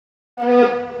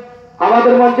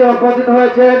আমাদের মঞ্চে উপস্থিত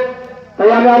হয়েছে, তাই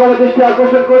আমি আবার দৃষ্টি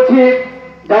আকর্ষণ করছি,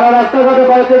 যারা রাস্তাঘাটে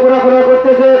বাড়িতে ঘোরাফেরা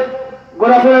করতেছে,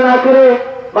 ঘোরাফেরা না করে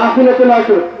মাহফিলে চলে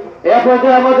আসুন। এ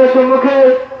পর্যায়ে আমাদের সম্মুখে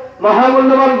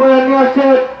মহামূল্যবান বয়ান নিয়ে আসছেন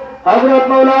হযরত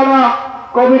মাওলানা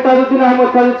কবি তাজউদ্দিন আহমদ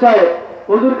সাজিদ সাহেব।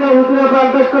 হুজুরকে হুজুরে প্রাণ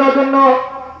পেশ করার জন্য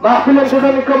মাহফিলের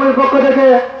প্রধান কমিটির পক্ষ থেকে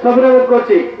সবিনয়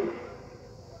করছি।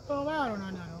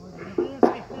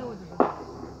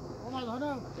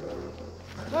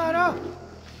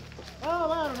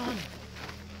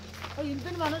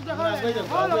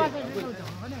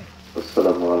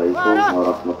 السلام عليكم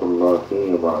ورحمة الله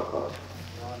وبركاته.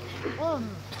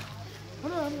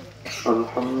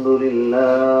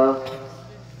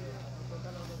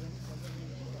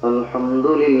 الحمد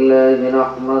لله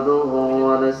نحمده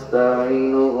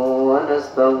ونستعينه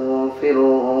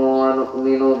ونستغفره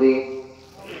ونؤمن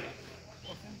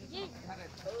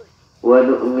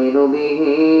به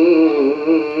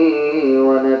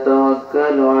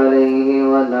ونتوكل عليه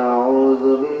ونعوذ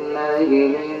بالله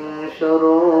من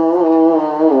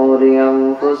شرور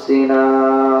أنفسنا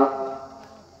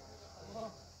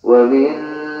ومن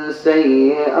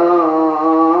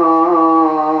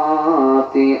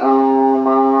سيئات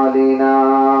أعمالنا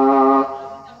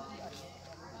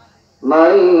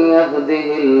من يهده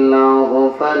الله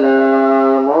فلا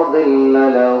مضل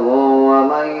له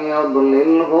ومن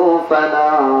يضلله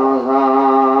فلا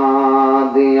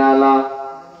هادي له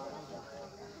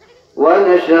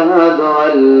ونشهد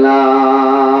أن لا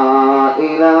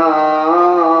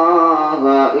إله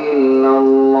إلا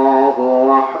الله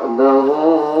وحده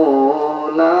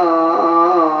لا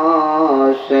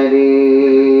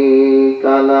شريك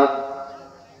له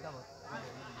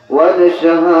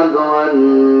ونشهد أن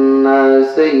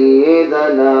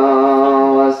سيدنا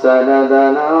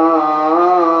وسندنا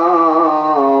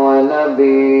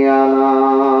ونبينا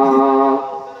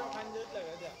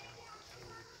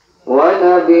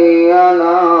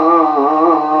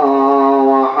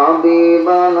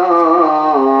وحبيبنا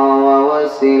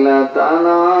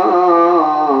ووسيلتنا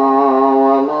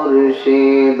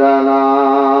ومرشدنا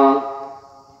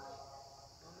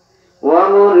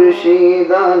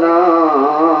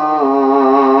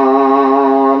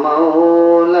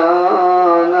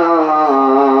ومولانا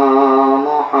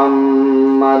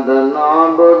محمدا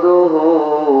عبده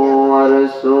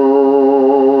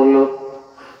ورسوله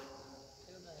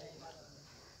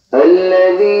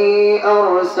الذي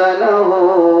أرسله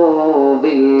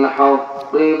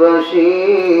بالحق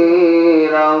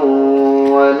بشيرا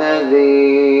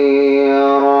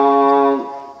ونذيرا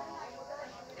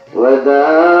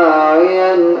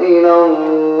وداعيا إلى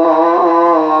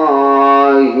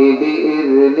الله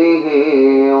بإذنه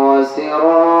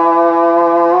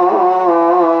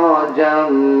وسراجا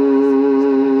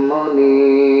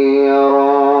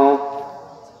منيرا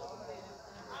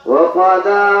وقد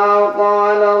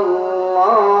قال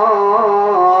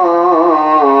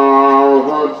الله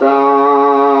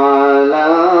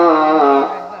تعالى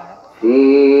في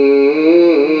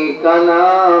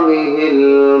كلامه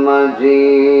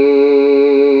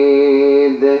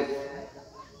المجيد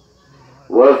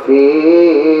وفي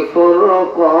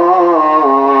فرقانه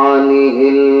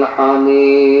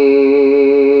الحميد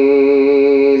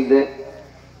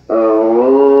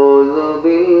أعوذ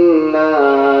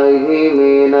بالله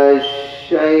من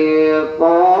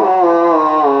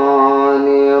الشيطان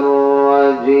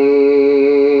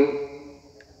الرجيم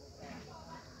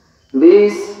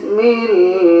بسم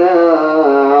الله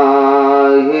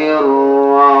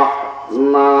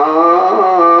الرحمن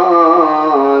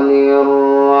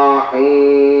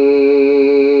الرحيم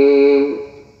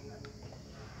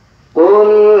قل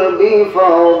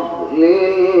بفضل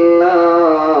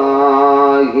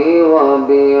الله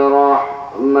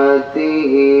وبرحمته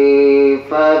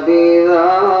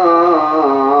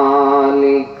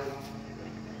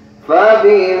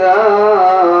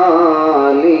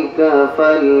فبذلك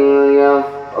فليفرحوا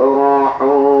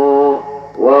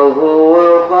وهو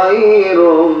خير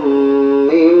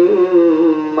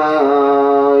مما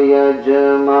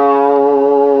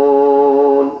يجمعون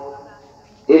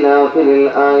إلى آخر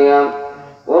الآية.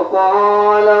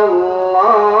 وقال الله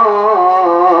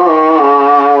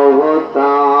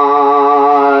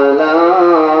تعالى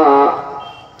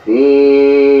في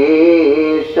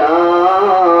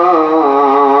شان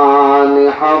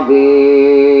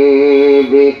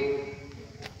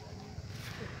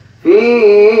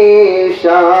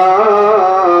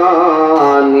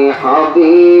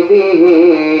حبيبه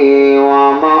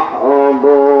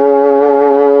ومحبوبه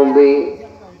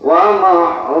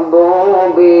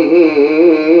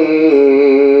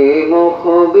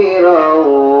مخبرا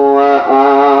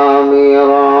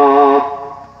وآمرا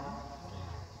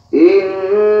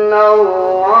إن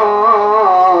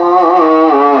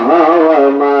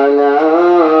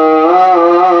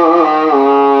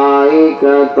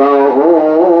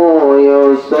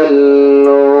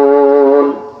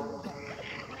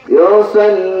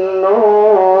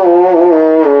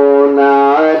يصلون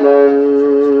على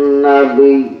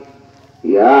النبي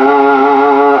يا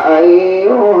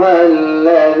أيها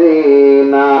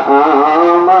الذين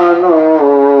آمنوا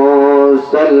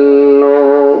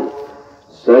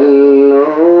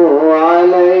صلوا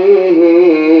عليه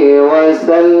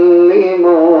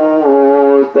وسلموا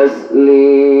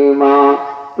تسليما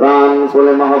প্রাণ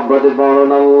খুলে মহব্বতে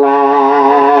পড়ুন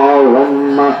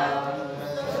আল্লাহুম্মা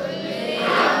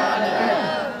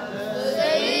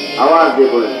আওয়াজ দিয়ে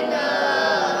বলুন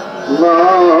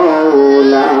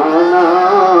মাওলানা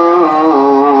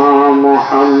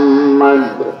মুহাম্মদ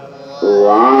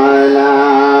ওয়া আলা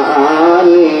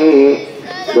আলি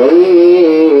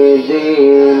সাইয়্যিদিনা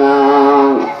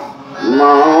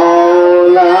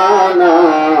মাওলানা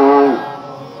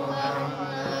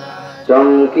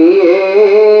চমকিয়ে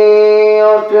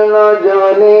উঠল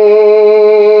জলে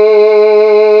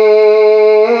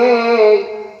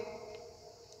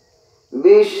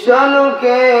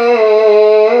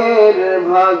বিশ্বলোকের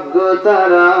ভাগ্য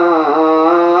তারা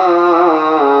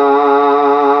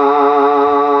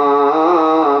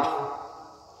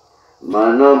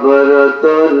মানব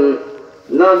রতন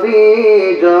নবী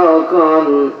যখন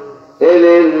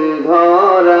এলেন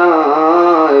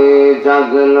ধরায়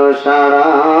জাগলো সারা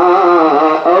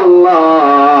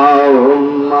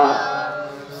আল্লাহুম্মা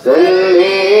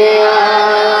সাল্লি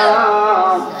আলা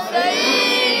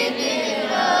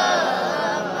সাইয়্যিদিনা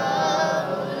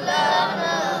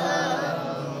মাওলানা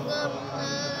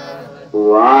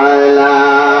ওয়া আলা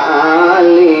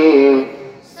আলি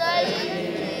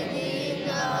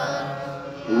সাইয়্যিদিনা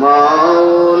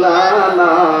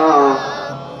মাওলানা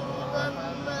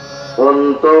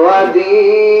অন্তোয়াদি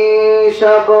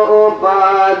সব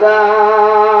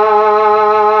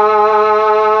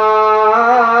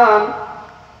উপাদান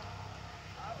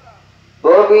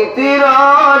পবিত্র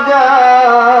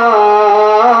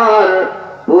যার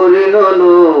পূর্ণ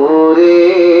নূরে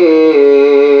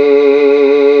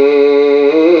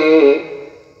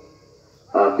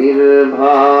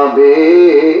আবির্ভাবে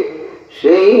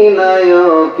সেই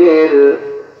নায়কের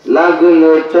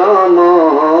লাগলো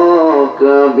চমক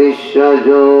বিশ্ব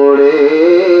জোড়ে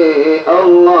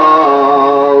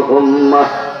আল্লাহুম্মা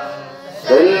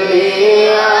সাল্লি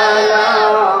আলা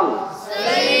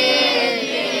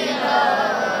সাইয়্যিদিনা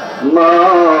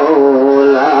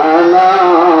মাওলানা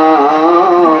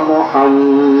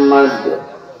মুহাম্মদ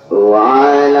ওয়া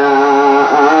আলা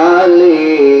আলি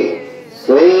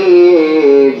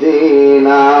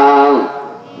সাইয়্যিদিনা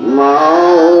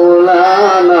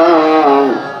মাওলানা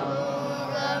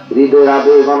হৃদয়ের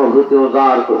আবেগ অনুভূতি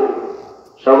উদার করে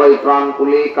সবাই প্রাণ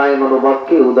খুলে কায়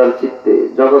মনোবাক্যে উদার চিত্তে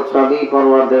জগৎ স্বামী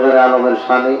পরওয়ারদিগার আলমের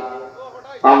শানে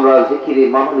আমরা জিকিরে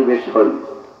মনোনিবেশ হই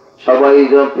সবাই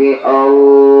জপি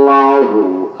আল্লাহু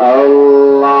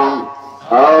আল্লাহ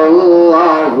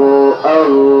আল্লাহু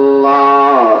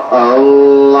আল্লাহ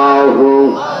আল্লাহু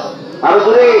আর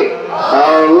জোরে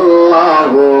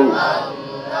আল্লাহু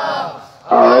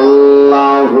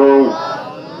আল্লাহু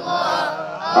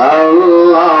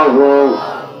আল্লাহু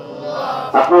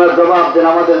আপনারা জবাব দেন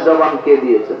আমাদের জবান কে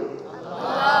দিয়েছেন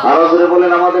আরো জোরে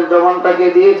বলেন আমাদের জবানটা কে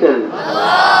দিয়েছেন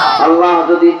আল্লাহ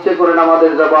যদি ইচ্ছে করেন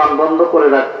আমাদের জবান বন্ধ করে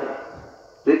রাখতে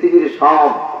পৃথিবীর সব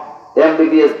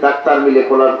এমবিবিএস ডাক্তার মিলে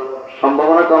খোলার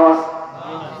সম্ভাবনা কম আছে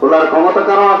খোলার ক্ষমতা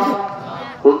কারো আছে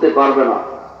খুলতে পারবে না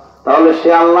তাহলে সে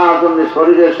আল্লাহর জন্য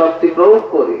শরীরের শক্তি প্রয়োগ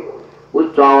করে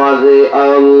উচ্চ আওয়াজে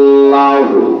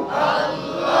আল্লাহু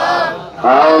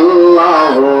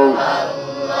আল্লাহু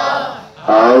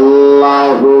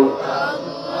আল্লাহু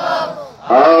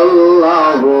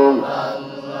আল্লাহু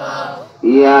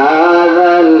ইয়া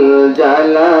যাল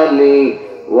জালালি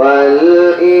ওয়াল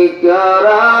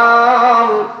ইকরাম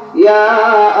ইয়া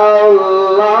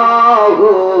আল্লাহু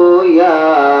ইয়া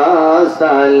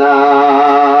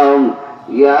সালাম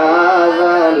ইয়া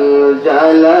যাল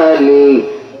জালালি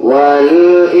ওয়াল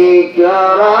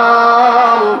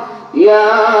ইকরাম ইয়া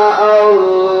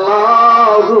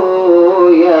আল্লাহু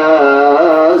ইয়া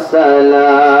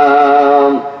সালাম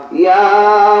ইয়া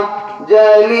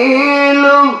জলিল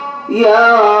ইয়া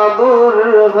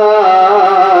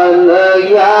বুরহান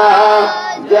ইয়া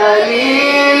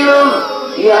জলিল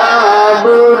ইয়া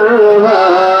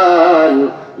বুরহান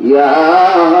ইয়া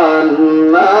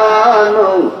হান্নান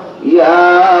ইয়া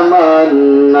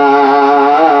মান্নান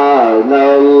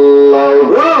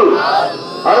আল্লাহু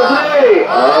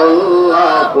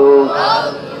আল্লাহু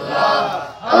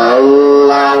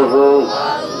আল্লাহু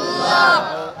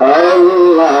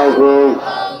আল্লাহু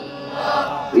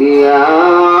ইয়া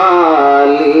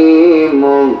আলিম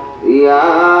ইয়া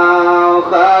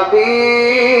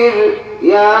খাবীর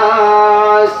ইয়া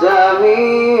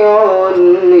সামিউন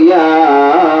ইয়া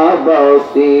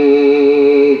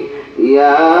بصير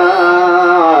يا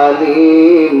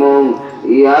عليم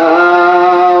يا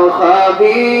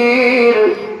خبير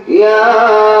يا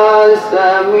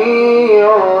سميع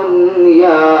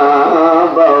يا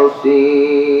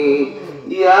بصير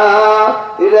يا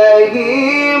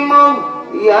رحيم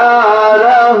يا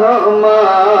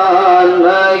رحمن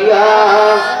يا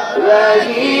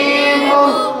رحيم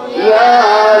يا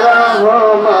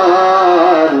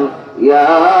رحمن يا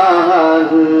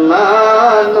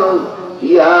حنان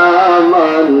يا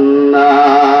منان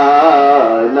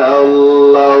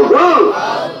الله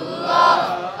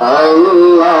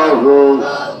الله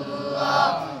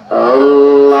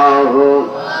الله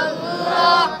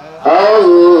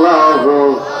الله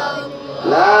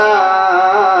لا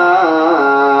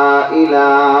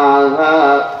إله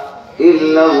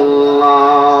إلا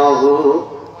الله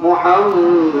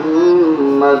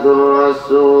محمد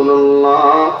رسول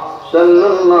الله صلى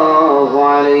الله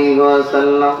عليه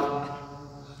وسلم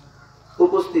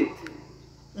উপস্থিত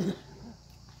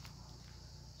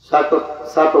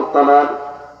সাতক থানার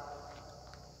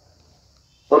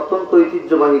অত্যন্ত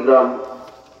ঐতিহ্যবাহী গ্রাম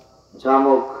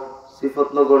ঝামক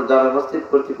সিফতনগর জামে মসজিদ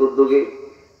কর্তৃক উদ্যোগে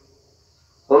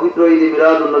পবিত্র ঈদ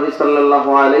মিলাদুন নবী সাল্লাল্লাহু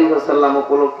আলাইহি ওয়াসাল্লাম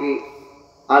উপলক্ষে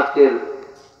আজকের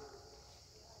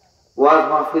ওয়াজ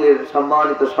মাহফিলের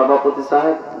সম্মানিত সভাপতি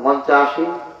সাহেব মঞ্চে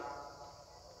আসেন,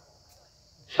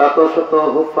 শত শত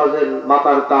হুফাজের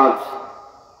মাতার তাজ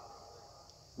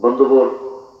বন্ধুবর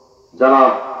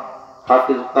জনাব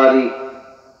হাফিজ কারি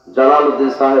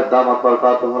জালালউদ্দিন সাহেব দামাত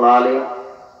বরকাতুহুল আলিয়া,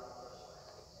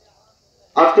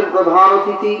 আজকের প্রধান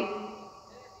অতিথি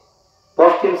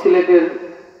পশ্চিম সিলেটের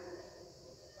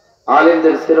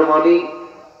আলেমদের সেরেমনি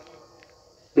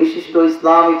বিশিষ্ট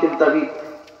ইসলামী চিন্তাবিদ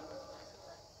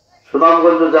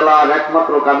সুনামগঞ্জ জেলার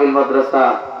একমাত্র কামিল মাদ্রাসা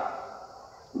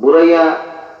বুরাইয়া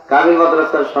কামিল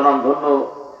মাদ্রাসার স্বনামধন্য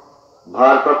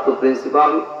ভারপ্রাপ্ত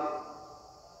প্রিন্সিপাল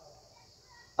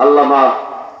আল্লামা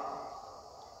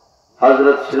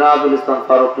হযরত সিরাজুল ইসলাম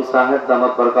ফারুকী সাহেব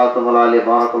দামাত বরকাতুহুল আলিয়া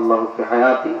বারাকাল্লাহু ফি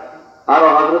হায়াতি, আর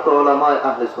হযরত উলামা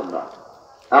আহলে সুন্নাহ,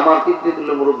 আমার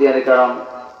পিতৃতুল্য মুরব্বিয়ানে কারাম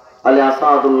আলী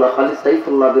আসাদুল্লাহ খালিদ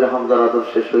সাইফুল্লাহ বীর হামজার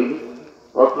আদর্শে শহীদ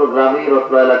অত্র গ্রামের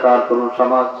অত্র এলাকার তরুণ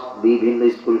সমাজ বিভিন্ন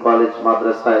স্কুল কলেজ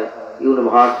মাদ্রাসায়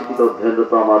ইউনিভার্সিটিতে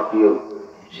অধ্যয়নরত আমার প্রিয়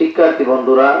শিক্ষার্থী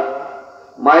বন্ধুরা,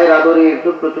 মায়ের আদরের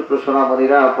ছোট্ট ছোট্ট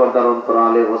সোনামণিরা, পর্দার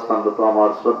অন্তরালে অবস্থানরত আমার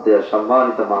শ্রদ্ধেয়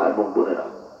সম্মানিত মা এবং বোনেরা,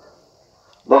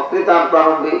 বক্তৃতার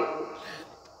প্রারম্ভে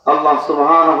আল্লাহ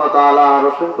সুবহানাহু ওয়া তাআলার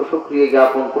অসংখ্য শুকরিয়া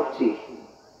জ্ঞাপন করছি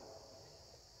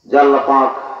যে আল্লাহ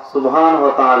পাক সুবহানাহু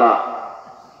ওয়া তাআলা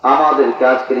আমাদেরকে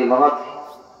আজকের এই মহৎ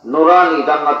নুরানি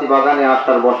জান্নাতি বাগানে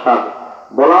আসার বসার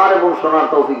বলার এবং শোনার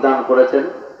তৌফিক দান করেছেন।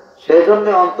 সেজন্য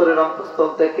অন্তরের অন্তঃস্থল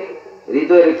থেকে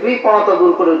হৃদয়ের কৃপণতা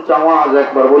দূর করে উচ্চ আওয়াজ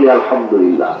একবার বলি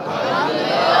আলহামদুলিল্লাহ।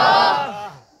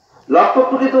 লক্ষ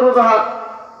কোটি দরুদ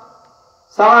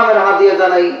সালামের হাদিয়া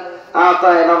জানাই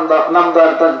আতায়ে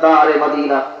নামদার তাজদারে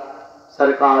মদিনা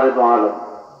সরকারে দো আলম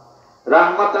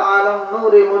रहमत आलम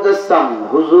नूर मुजस्सम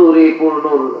हुजूरे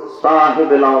पूर्णुर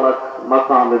साहिब लावत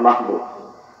मकाम महबूब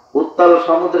उत्तल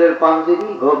समुद्रेर पांजिरी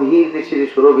गभीर निशिरे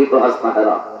सुरभित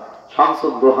हासनाहेरा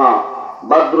शामसुद दुहा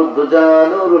बद्रुद्दुजा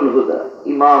नूरुल हुदा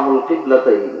इमामुल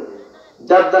किबलतैन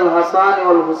जद्दल हसन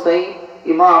वल हुसैन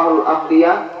इमामुल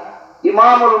अंबिया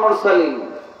इमामुल मुरसलिन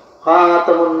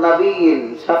खातमुन नबिय्यिन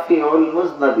शफीउल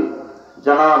मुज़नबिन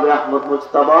जनाब अहमद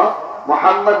मुज्तबा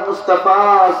मोहम्मद मुस्तफा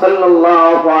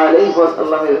सल्लल्लाहु अलैहि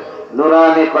वसल्लमेर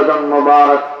नूरानी कदम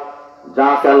मुबारक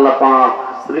যাকে আল্লাহ পাক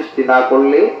সৃষ্টি না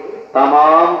করলে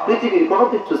तमाम পৃথিবীর কোনো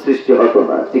কিছু সৃষ্টি হতো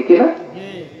না, ঠিক কি না?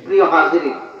 প্রিয়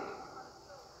হাজিরিন,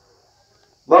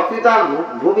 বক্তৃতার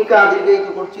ভূমিকা দীর্ঘায়িত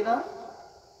করছি না।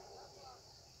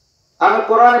 আমি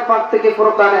কোরআনে পাক থেকে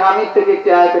ফুরকানে হামিদ থেকে একটি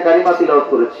আয়াতে কারিমা তিলাওয়াত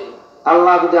করেছি।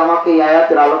 আল্লাহ যদি আমাকে এই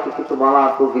আয়াতের আলোকে কিছু বলার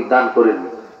তৌফিক দান করেন,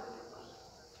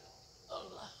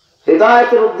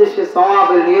 হিদায়াতের উদ্দেশ্যে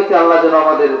সওয়াবের নিয়তে আল্লাহ যেন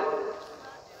আমাদের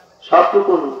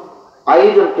সবটুকু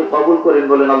আয়োজনকে কবুল করেন,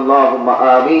 বলেন আল্লাহুম্মা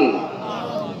আমিন।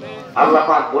 আল্লাহ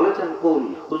পাক বলেছেন কুল,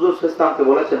 হুজুর ইসলামকে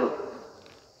বলেছেন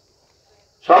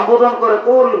সম্বোধন করে,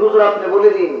 কুল হুজুর আপনি বলে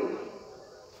দিন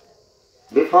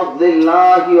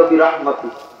বিফাদলিল্লাহি ওয়া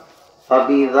বিরাহমাতিহি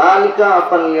ফাবিযালিকা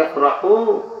ফালইফরাহু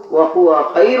ওয়া হুয়া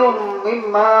খায়রুম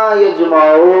মিম্মা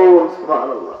ইয়াজমাউন।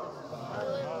 সুবহানাল্লাহ।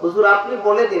 হুজুর আপনি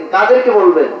বলে দিন, কাদেরকে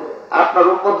বলবেন? আপনার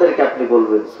উম্মতদেরকে আপনি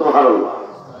বলবেন। সুবহানাল্লাহ।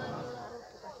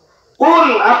 কুল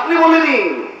আপনি বলে দিন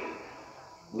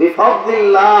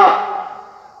বিফাদলিল্লাহ,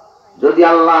 যদি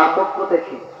আল্লাহর পক্ষ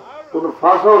থেকে কোন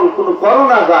ফসল কোন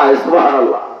করুণা যায়,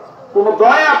 সুবহানাল্লাহ, কোন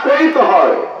দয়া প্রেরিত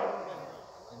হয়,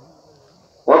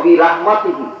 ওয়া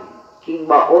বিরাহমাতিহি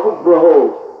কিংবা অনুগ্রহ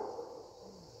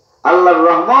আল্লাহর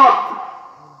রহমত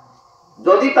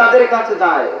যদি তাদের কাছে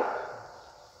যায়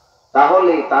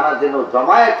তাহলে তারা যেন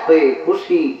জমায়েত হয়ে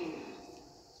খুশি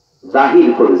জাহির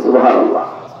করে সুবহানাল্লাহ।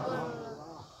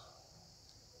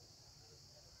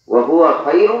 ওয়া হুয়া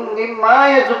খায়রুম মিম্মা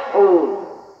ইয়াজউন,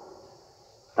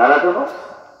 তারা যেন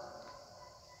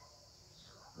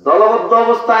দলবদ্ধ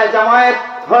অবস্থায় জামায়াত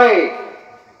হয়ে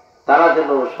তারা যেন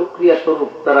শুকরিয়া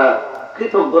স্বরূপ তারা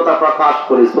কৃতজ্ঞতা প্রকাশ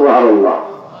করে সুবহানাল্লাহ।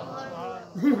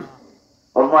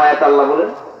 অন্য আয়াত আল্লাহ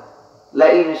বলেন লা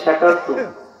ইন শাকারতুম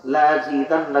লা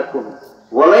আযীদান্নাকুম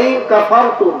ওয়া লা ইন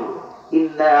কাফারতুম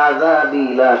ইন্না আযাবি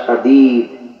লাশাদীদ।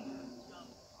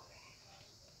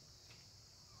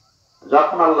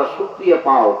 যখন আল্লাহ শুকরিয়া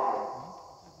পাও,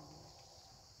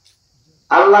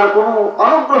 আল্লাহর কোন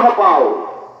অনুগ্রহ পাও,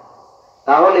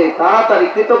 তাহলে তাড়াতাড়ি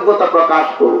কৃতজ্ঞতা প্রকাশ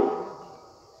করো।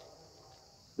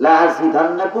 লা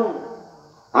আযীদান্নাকুম,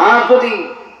 আর যদি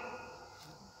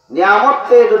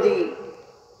নিয়ামতকে যদি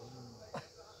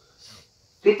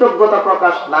কৃতজ্ঞতা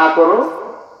প্রকাশ না করো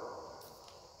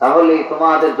তাহলে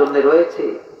তোমাদের জন্য রয়েছে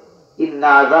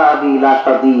ইন্না আযাবি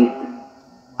লাশাদীদ,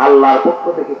 আল্লাহর পক্ষ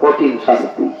থেকে কঠিন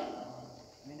শাস্তি।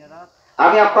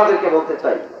 আমি আপনাদেরকে বলতে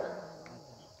চাই,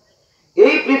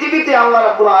 এই পৃথিবীতে আল্লাহ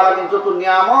রাব্বুল আলামিন যত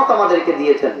নিয়ামত আমাদেরকে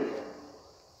দিয়েছেন,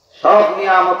 সব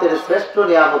নিয়ামতের শ্রেষ্ঠ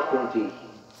নিয়ামত কোনটি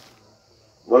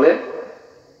বলেন?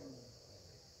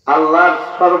 আল্লাহর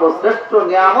সর্বশ্রেষ্ঠ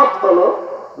নিয়ামত হলো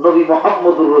নবী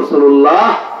মুহাম্মদুর রাসূলুল্লাহ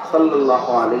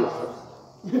সাল্লাল্লাহু আলাইহি ওয়াসাল্লাম।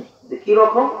 কি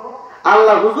রকম?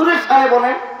 আল্লাহ হুজুরের সামনে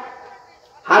বলেন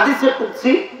হাদিসে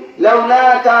কুদসি,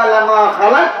 লাউলাকা লামা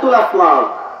খালাকতুল আফলাক,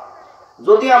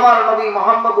 যদি আমার নবী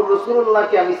মুহাম্মদুর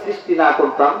রাসূলুল্লাহকে আমি সৃষ্টি না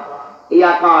করতাম, এই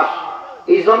আকাশ,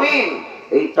 এই জমিন,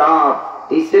 এই চাঁদ,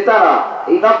 এই সিতারা,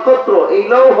 এই নক্ষত্র, এই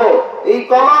লৌহ, এই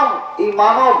কলম, এই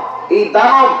মানব, এই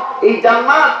দানব, এই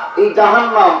জান্নাত, এই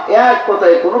জাহান্নাম, এক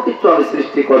কথায় কোনো কিছু আমি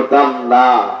সৃষ্টি করতাম না।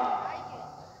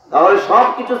 তাহলে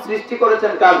সবকিছু সৃষ্টি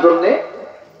করেছেন কার জন্য?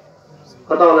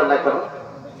 কথা বলেন না কেন?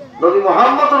 নবী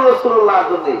মুহাম্মদুর রাসূলুল্লাহর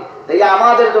জন্য। তাই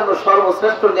আমাদের জন্য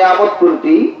সর্বশ্রেষ্ঠ নিয়ামত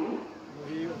কোনটি?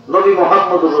 নবী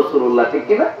মুহাম্মদুর রাসূলুল্লাহ, ঠিক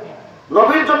কিনা?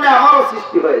 নবীর জন্য আমারও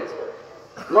সৃষ্টি হয়েছে,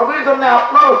 নবীর জন্য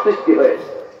আপনারও সৃষ্টি হয়েছে।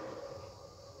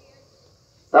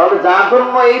 তাহলে যার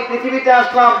জন্য এই পৃথিবীতে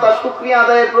আসলাম তার শুকরিয়া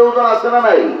আদায়ের প্রয়োজন আছে না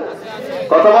নাই?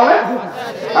 কথা বলেন,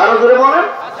 আরো জোরে বলেন।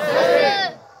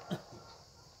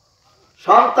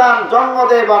 সন্তান জন্ম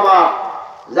দেয় বাবা,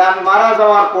 যে আমি মারা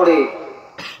যাওয়ার পরে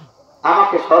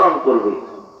আমাকে স্মরণ করবে,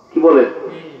 কি বলেন?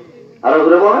 আরো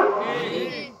জোরে বলেন।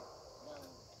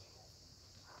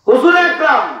 হুজুর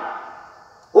আকরাম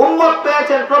উম্মত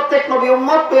পেয়েছেন, প্রত্যেক নবী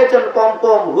উম্মত পেয়েছেন কম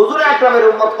কম, হুজুর আকরামের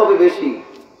উম্মত হবে বেশি।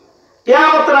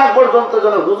 কিয়ামতের আগ পর্যন্ত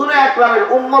যেন হুজুর আকরামের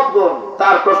উম্মতগণ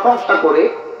তার প্রশংসা করে,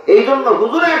 এই জন্য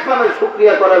হুজুর আকরামের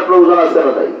শুকরিয়া করার প্রয়োজন আছে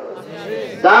না নাই?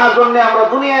 যার জন্য আমরা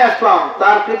দুনিয়ায় আসলাম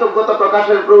তার কৃতজ্ঞতা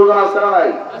প্রকাশের প্রয়োজন আছে না নাই?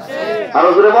 আরো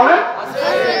জোরে বলেন।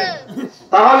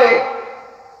 তাহলে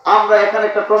আমরা এখানে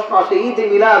একটা প্রশ্ন আসে, ঈদে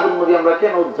মিলাদুন নবী আমরা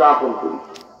কেন উদযাপন করি?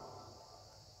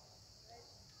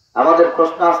 আমাদের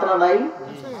প্রশ্ন আছে না নাই?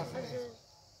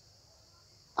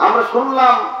 আমরা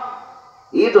শুনলাম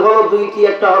ঈদ হলো দুইটি,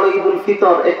 একটা হলো ঈদুল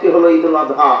ফিতর, একটি হলো ঈদুল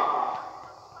আযহা।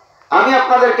 আমি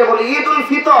আপনাদেরকে বলি, ঈদুল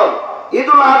ফিতর,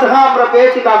 ঈদুল আযহা আমরা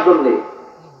পেয়েছি কার জন্য?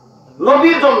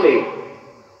 নবীর জন্য।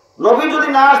 নবী যদি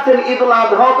না আসতেন ঈদুল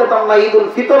আযহাও পেতাম না, ঈদুল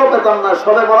ফিতরও পেতাম না,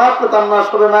 শবে বরাত পেতাম না,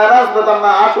 শবে মেরাজ পেতাম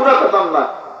না, আশুরা পেতাম না।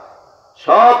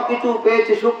 সবকিছু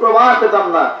পেয়েছি, শুক্রবার পেতাম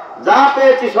না। যা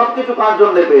পেয়েছি সবকিছু কার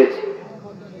জন্য পেয়েছি?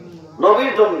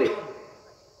 নবীর জন্য।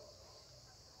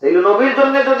 তাইলে নবীর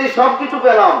জন্য যদি সবকিছু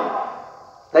পেলাম,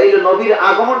 তাইলে নবীর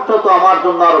আগমনটা তো আমার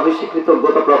জন্য আরো বেশি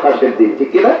কৃতজ্ঞতা প্রকাশের দিন, ঠিক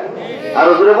কিনা?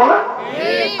 আরো জোরে বলা।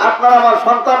 আপনার আমার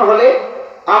সন্তান হলে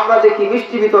আমরা দেখি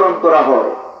মিষ্টি বিতরণ করা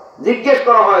হয়, জিজ্ঞেস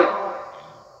করা হয়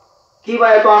কি বা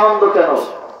এত আনন্দ কেন?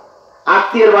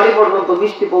 আত্মীয়ের বাড়ি পর্যন্ত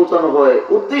মিষ্টি পৌঁছানো হয়।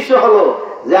 উদ্দেশ্য হলো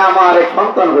যে আমার এক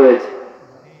সন্তান হয়েছে।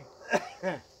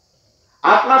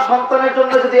 আপনার সন্তানের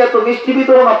জন্য যদি এত মিষ্টি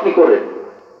বিতরণ আপনি করেন,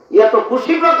 এত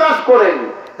খুশি প্রকাশ করেন,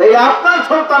 তাই আপনার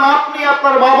সন্তান, আপনি,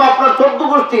 আপনার বাবা, আপনার 14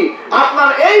 গোষ্ঠী, আপনার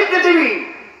এই পৃথিবী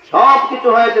সবকিছু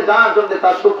হয়েছে যার জন্য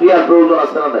তার শুকরিয়ার প্রয়োজন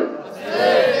আছে না নাই?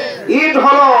 ঈদ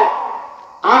হলো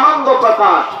আনন্দ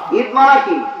প্রকাশ। ঈদ মানে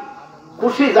কি?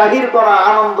 খুশি জাহির করা,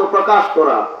 আনন্দ প্রকাশ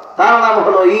করা, তার নাম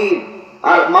হলো ঈদ।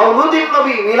 আর মাউলুদিন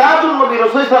নবী, মিলাদুন নবী,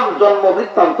 রাসূল সাল্লাল্লাহু জন্ম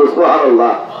বৃত্তান্ত,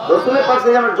 সুবহানাল্লাহ। রাসূলের পাক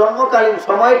সাল্লাল্লাহু জন্মকালীন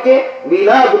সময়কে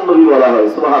মিলাদুন নবী বলা হয়,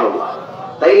 সুবহানাল্লাহ।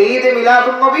 তাই ঈদে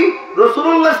মিলাদুন নবী,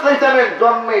 রাসূলুল্লাহ সাল্লাল্লাহু আলাইহি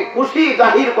জন্মে খুশি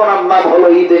জাহির করার নাম হলো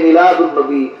ঈদে মিলাদুন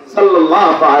নবী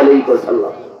সাল্লাল্লাহু আলাইহি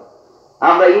ওয়াসাল্লাম।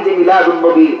 আমরা ঈদে মিলাদুন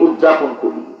নবী উদযাপন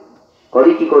করি,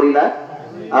 করি কি করি না?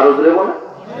 আরো জোরে বলেন।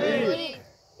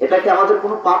 এটা কি আমাদের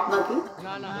কোনো পাপ নাকি?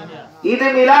 ঈদে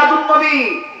মিলাদুন নবী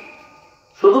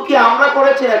শুধু কি আমরা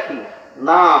করেছি নাকি?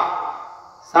 না,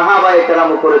 সাহাবায়ে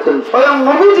কেরামও করেছেন। স্বয়ং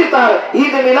নবীজি তার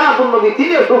ঈদে মিলাদুন নবী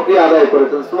তিনি শুকরিয়া আদায়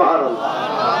করেছেন। সুবহানাল্লাহ।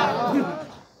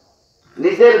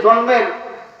 নিজের জন্মের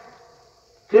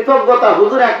কৃতজ্ঞতা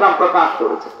হুজুর আকরাম প্রকাশ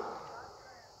করেছেন।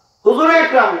 হুজুর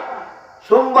আকরাম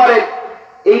সোমবারে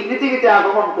এই পৃথিবীতে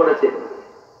আগমন করেছেন।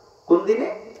 কোন দিনে?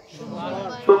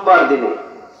 সোমবার দিনে।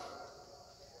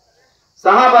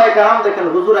 সাহাবায়ে কেরাম দেখেন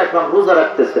হুজুর আকরাম রোজা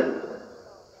রাখতেছেন।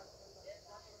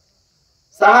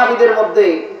 সাহাবীদের মধ্যে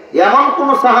এমন কোন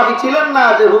সাহাবী ছিলেন না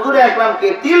যে হুজুর আকরামকে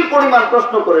তিল পরিমাণ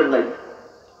প্রশ্ন করেন নাই।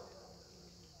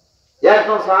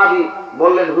 একজন সাহাবী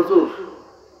বললেন, হুজুর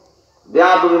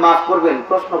বেয়াদবি মাফ করবেন,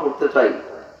 প্রশ্ন করতে চাই।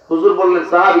 হুজুর বললেন,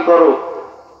 সাহাবী করো।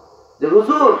 যে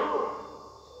হুজুর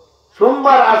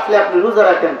সোমবার আসলে আপনি রোজা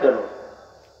রাখেন কেন?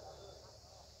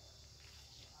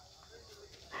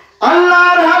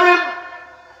 আল্লাহর হাবিব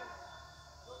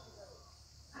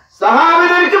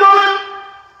সাহাবীদেরকে বলেন,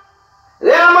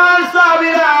 রে আমার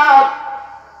সাহাবীরা,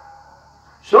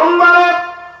 সোমবারে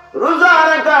রোজা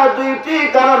রাখার দুইটি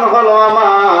কারণ হলো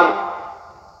আমার।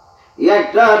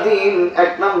 একটা দিন,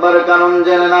 এক নম্বর কারণ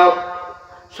জেনে নাও,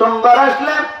 সোমবার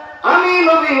আসলে আমি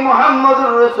নবী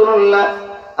মুহাম্মদুর রাসূলুল্লাহ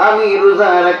আমি রোজা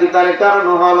রাখি, তার কারণ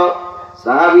হলো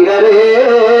সাহাবীরা রে,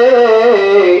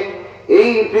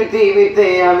 এই পৃথিবীতে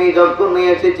আমি যখন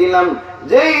এসেছিলাম,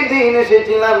 যেই দিন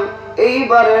এসেছিলাম,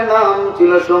 এইবারের নাম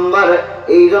ছিল সোমবার।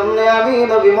 এই জন্য আমি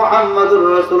নবী মুহাম্মদুর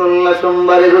রাসূলুল্লাহ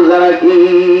সোমবারে রোজা রাখি।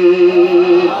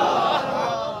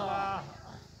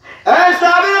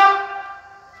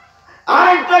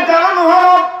 আরেকটা কারণ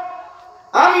হলো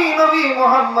আমি নবী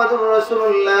মুহাম্মদুর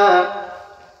রাসূলুল্লাহ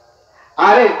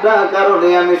আরেকটা কারণে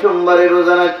আমি সোমবারে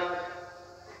রোজা রাখি।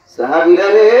 সাহাবীরা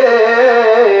রে,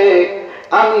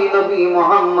 আমি নবী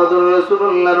মুহাম্মদুর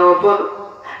রাসূলুল্লাহর উপর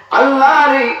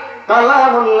আল্লাহর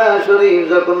কালামুল্লাহ শরীফ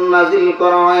যখন নাজিল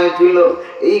করা হয়েছিল,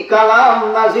 এই কালাম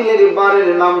নাজিলের বারের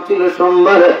নাম ছিল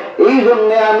সোমবার। এই জন্য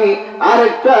আমি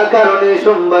আরেকটা কারণে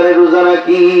সোমবারে রোজা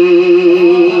রাখি।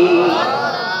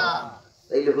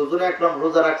 তাইলে হুজুর আকরাম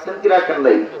রোজা রাখছেন কি রাখেন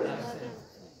নাই?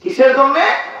 কিসের জন্য?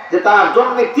 যে তার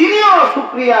জন্য তিনিও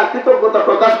শুকরিয়া কৃতজ্ঞতা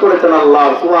প্রকাশ করেছেন আল্লাহ।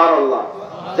 সুবহানাল্লাহ।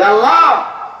 যে আল্লাহ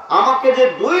আমাকে যে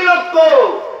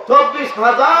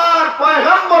 2,24,000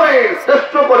 পয়গম্বরের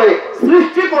শ্রেষ্ঠ করে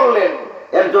সৃষ্টি করলেন,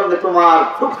 এর জন্য তোমার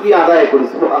শুকরিয়া আদায় করি।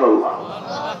 সুবহানাল্লাহ।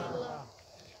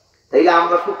 তাইলে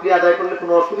আমরা শুকরিয়া আদায় করলে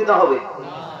কোনো অসুবিধা হবে?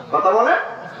 কথা বলেন।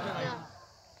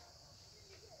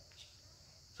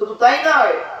 শুধু তাই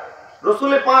নয়,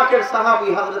 রাসূল পাকের সাহাবী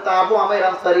হযরত আবু আমের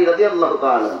আনসারী রাদিয়াল্লাহু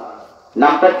তাআলা,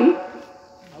 নামটা কি?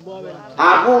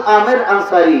 আবু আমের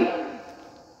আনসারী।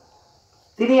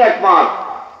 তিনি একবার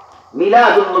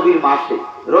মিলাদুন নবীর মাসে,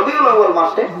 রবিউল আউয়াল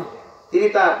মাসে, তিনি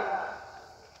তার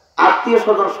আত্মীয়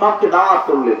স্বজন সবকে দাওয়াত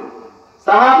করলেন,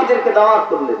 সাহাবীদেরকে দাওয়াত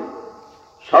করলেন।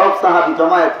 সব সাহাবী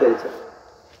জমায়েত হয়েছে।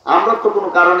 আমরা তো কোনো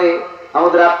কারণে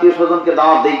আমাদের আত্মীয় স্বজনকে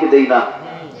দাওয়াত দেই না।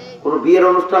 কোনো বিয়ের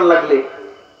অনুষ্ঠান লাগলে,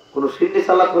 কোনো সিন্নি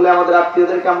সালাত হলে আমাদের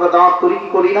আত্মীয়দেরকে আমরা দাওয়াত করি কি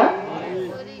করি না?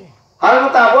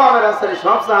 হযরত আবু আমের আনসারী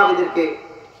সব সাহাবীদেরকে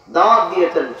দাওয়াত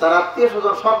দিয়েছেন, তার আত্মীয়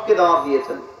স্বজন সবকে দাওয়াত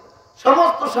দিয়েছেন।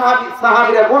 সমস্ত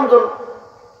সাহাবীরা গুঞ্জন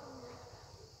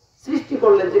সৃষ্টি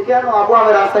করলেন যে কেন আবু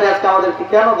আমের আনসারী আজকে আমাদেরকে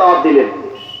কেন দাওয়াত দিলেন?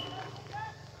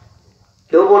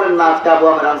 কেউ বলেন না, আজকে আবু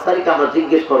আমের আনসারীকে আমরা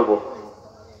জিজ্ঞেস করব।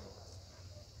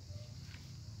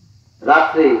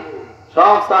 রাত্রে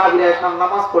সব সাহাবীরা এশার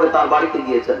নামাজ পড়ে তার বাড়িতে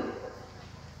গিয়েছেন,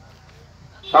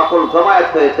 সকল জমায়েত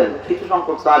হয়েছেন। কিছু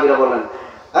সংখ্যক সাহাবীরা বলেন,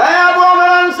 আবু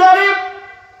আমের আনসারী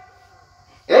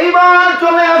এইবার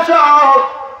চলে আসো।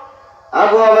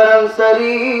 আবু আমের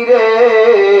আনসারী রে,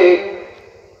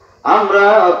 আমরা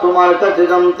তোমার কাছে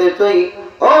জানতে চাই,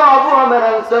 ও আবু আমের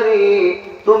আনসারী,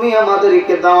 তুমি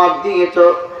আমাদেরকে দাওয়াত দিয়েছো,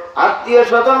 আত্মীয়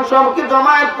স্বজন সবকে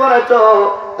জমায়েত করেছো,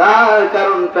 তার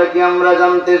কারণটা কি আমরা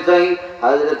জানতে চাই।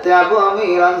 হযরত আবু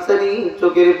আমের আনসারী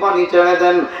চোখের পানি ছেড়ে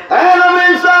দেন,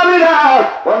 নবীর সাহাবীরা,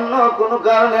 অন্য কোনো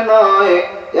কারণে নয়,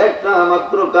 একটা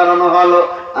মাত্র কারণ হলো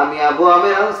আমি আবু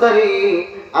আমের আনসারী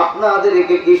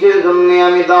আপনাদেরকে কিসের জন্য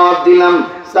আমি দাওয়াত দিলাম।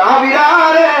 সাহাবীরা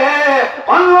রে,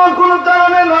 অন্য কোনো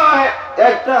কারণে নয়,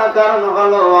 একটা কারণ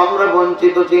হলো আমরা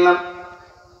বঞ্চিত ছিলাম,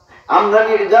 আমরা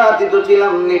নির্যাতিত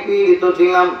ছিলাম, নিপীড়িত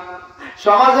ছিলাম,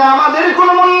 সমাজে আমাদের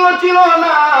কোনো মূল্য ছিল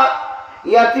না।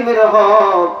 ইয়াতিমের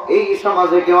হক এই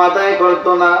সমাজে কেউ আদায়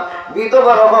করতো না,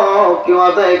 বিধবার হক কেউ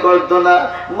আদায় করতো না,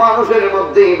 মানুষের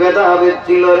মধ্যে ভেদাভেদ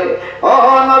ছিল রে ও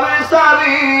নবীর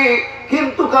সাহাবী।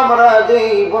 কিন্তু আমরা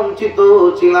যেই বঞ্চিত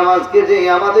ছিলাম, আজকে যে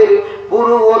আমাদের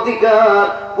পুরো অধিকার,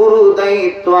 পুরো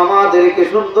দায়িত্ব আমাদেরকে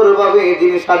সুন্দরভাবে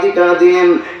যিনি স্বাধিকার দিলেন,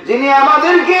 যিনি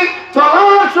আমাদেরকে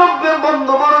চলার সব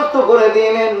বন্দোবস্ত করে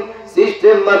দিলেন,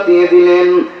 সিস্টেম বাতিয়ে দিলেন।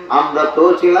 আমরা তো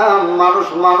ছিলাম মানুষ,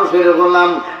 মানুষের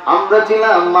গোলাম, আমরা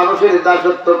ছিলাম মানুষের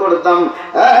দাসত্ব করতাম।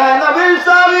 নবীর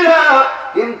সাহাবীরা,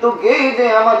 কিন্তু কে যে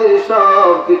আমাদের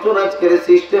সব কিছু আজকের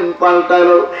সিস্টেম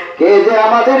পাল্টালো, কে যে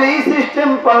আমাদের এই সিস্টেম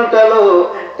পাল্টালো,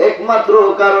 একমাত্র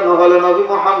কারণ হলো নবী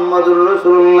মুহাম্মদুর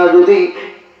রাসূলুল্লাহ যদি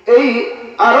এই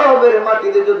আরবের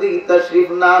মাটিতে যদি তাশরীফ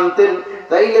না আনতেন,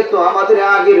 তাইলে তো আমাদের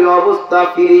আগের অবস্থা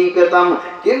ফিরেই পেতাম।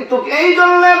 কিন্তু এই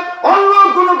জন্য, অন্য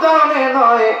কোনো কারণে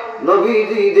নয়,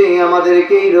 নবীজি যে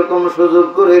আমাদেরকে এইরকম সুযোগ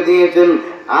করে দিয়েছেন,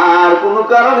 আর কোনো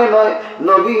কারণে নয়।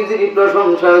 নবীজির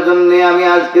প্রশংসার জন্য আমি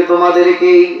আজকে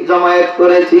তোমাদেরকেই জমায়েত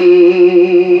করেছি।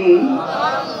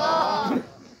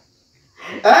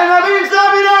 নবীর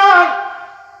সাহাবীরা,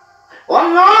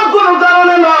 অন্য কোনো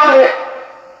কারণে নয়,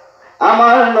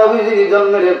 আমার নবীজির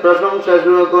জন্মের প্রশংসা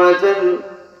শুরু করেছেন।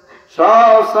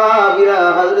 সব সাহাবীরা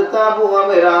হযরত আবু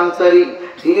আমের আনসারী,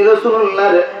 তিনি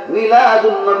রাসূলুল্লাহর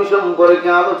মিলাদুন নবী সম্পর্কে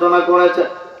আলোচনা করেছেন।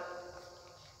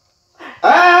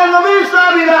 নবীর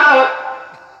সাহাবীরা,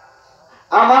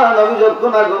 আমার নবী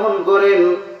যখন আগমন করেন,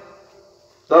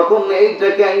 তখন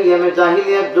এইটাকে আইয়ামে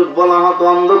জাহিলিয়াত যুগ বলা হতো,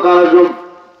 অন্ধকার যুগ।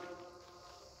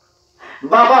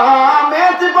 বাবা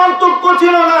মেয়েতে পার্থক্য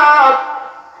ছিল না,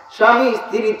 স্বামী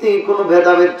স্ত্রীতে কোনো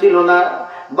ভেদাভেদ ছিল না,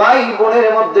 ভাই বোনের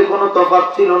মধ্যে কোনো তফাৎ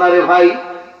ছিল না রে ভাই।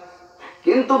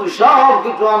 কিন্তু সব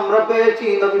কিছু আমরা পেয়েছি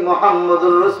নবী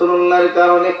মুহাম্মদুর রাসূলুল্লাহর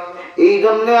কারণে। এই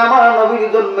জন্য আমার নবীর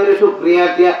জন্মের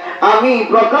শুকরিয়াটি আমি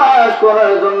প্রকাশ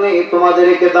করার জন্য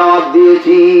তোমাদেরকে দাওয়াত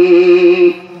দিয়েছি।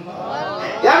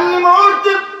 এমনি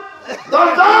মুহূর্তে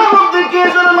দরজার মধ্যে কে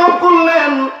যেন নক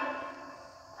করলেন।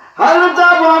 হযরত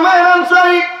আবু আমের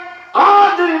আনসারী আর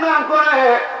দেরি না করে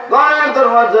ঘরের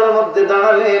দরজার মধ্যে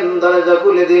দাঁড়ালেন, দরজা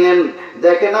খুলে দিলেন।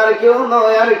 দেখেন আর কেউ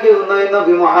নয়, আর কেউ নয়,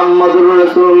 নবী মুহাম্মদুর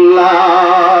রাসূলুল্লাহ।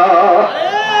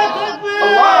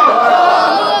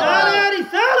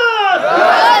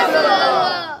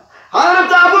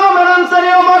 হযরত আবু আমের আনসারী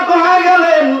অবাক হয়ে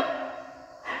গেলেন।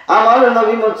 আমার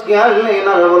নবী মুচকি হাসলেন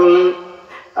আর বললেন,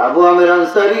 আবু আমের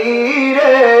আনসারী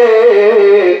রে,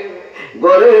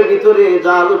 ঘরের ভিতরে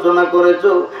যা আলোচনা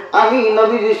করেছো আমি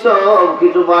নবীজি সব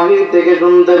কিছু বাহির থেকে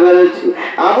শুনতে পেরেছি।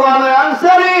 আবু আমের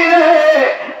আনসারী রে,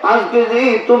 আজকে যে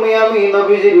তুমি আমি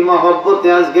নবীজির মহব্বতে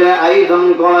আজকে আয়োজন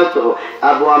করেছো,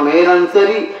 আবু আমের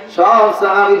আনসারী সব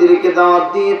সাহাবীদেরকে দাওয়াত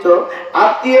দিয়েছো,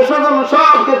 আত্মীয় স্বজন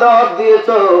সবকে দাওয়াত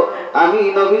দিয়েছো, আমি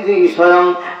নবীজি স্বয়ং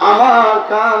আমার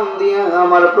কান দিয়ে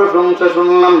আমার প্রশংসা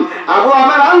শুনলাম। আবু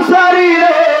আমের আনসারী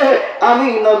রে, আমি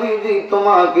নবীজি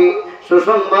তোমাকে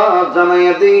সুসংবাদ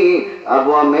জানাইয়া দিই,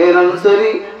 আবু আমের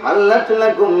আনসারী, হাল্লাত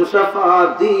লাকুম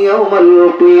শাফাআতি ইয়াউমাল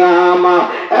কিয়ামাহ।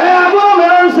 আবু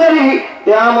আমের আনসারী,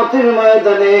 কিয়ামতের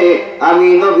ময়দানে আমি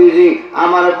নবীজি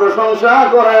আমার প্রশংসা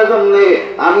করার জন্য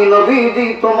আমি নবীজি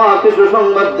তোমাকে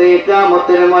সুসংবাদ দেই,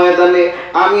 কিয়ামতের ময়দানে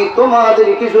আমি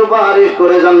তোমাদেরকে সুপারিশ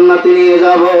করে জান্নাতে নিয়ে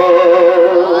যাব।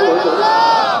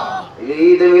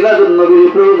 ঈদ মিলাদুন নবীর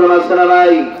প্রয়োজন আছে না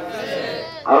নাই?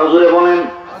 আরো জোরে বলেন।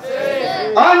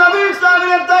 নবীর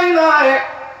সাহাবীরা তাই নয়,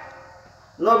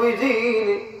 নবীজির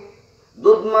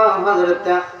দুধমা হযরত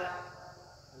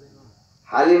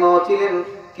হালিমাও ছিলেন,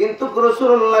 কিন্তু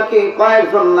রাসূলুল্লাহকে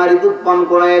কয়েকজন নারী দুধ পান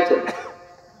করাইয়েছেন।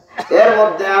 এর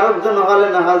মধ্যে আরেকজন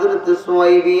হলেন হযরত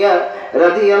সুমাইয়া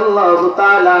রাদিয়াল্লাহু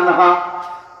তাআলা আনহা।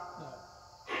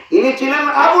 ইনি ছিলেন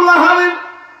আবু লাহাবের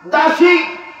দাসী।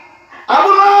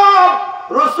 আবু লাহাব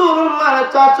রাসূলুল্লাহর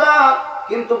চাচা,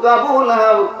 কিন্তু আবু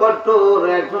লাহাব কঠোর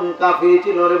একজন কাফির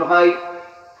ছিল রে ভাই,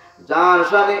 যার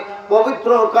শানে পবিত্র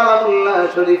কালামুল্লাহ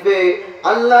শরীফে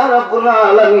আল্লাহ রাব্বুল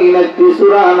আলামিন একটি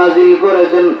সূরা নাযিল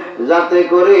করেছেন, যাতে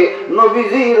করে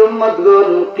নবীজির উম্মতগণ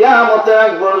কিয়ামতের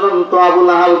আগ পর্যন্ত আবু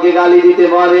লাহাবকে গালি দিতে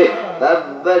পারে।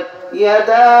 তাব্বাত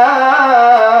ইয়াদা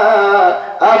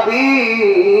আবি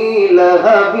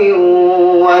লাহাবি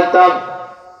ওয়া তাব।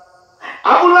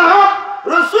 আবু লাহাব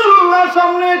রাসূলুল্লাহ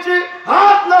সামনে এসে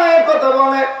হাত নাড়ে কথা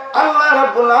বলে, আল্লাহ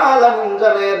রাব্বুল আলামিন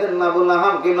জানায় দেন আবু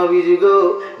লাহাবকে, নবীজি গো,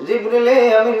 জিবরিল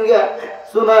আমিন গা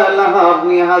সূরা লাহাব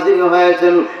নিয়ে হাজির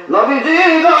হয়েছেন। নবীজি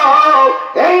গো,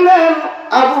 এই নেন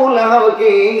আবু লাহাবকে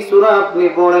এই সূরা আপনি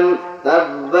পড়েন।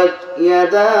 তাব্বাত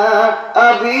ইয়াদা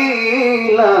আবি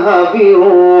লাহাবি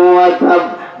ওয়া তাব।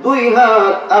 দুই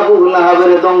হাত আবু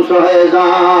লাহাবের ধ্বংস হয়ে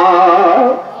যায়।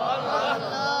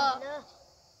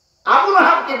 আবু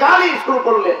লাহাবকে গালি শুরু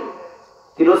করলেন।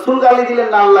 কি রাসূল গালি দিলেন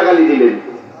না আল্লাহ গালি দিলেন?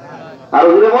 আর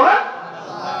ওরে বলেন,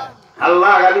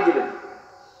 আল্লাহ গালি দিলেন।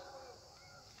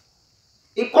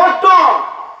 এই কট্টর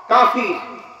কাফির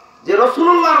যে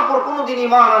রাসূলুল্লাহর উপর কোনদিন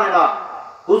ঈমান আনে না।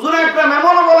 হুজুর একরাম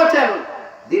এমনও বলেছেন,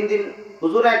 দিন দিন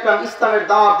হুজুর একরাম ইসলামের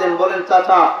দাওয়াত দেন, বলেন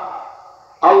চাচা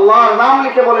আল্লাহর নাম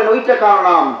লিখে বলেন ওইটা কার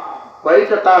নাম,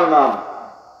 কয়টা তার নাম,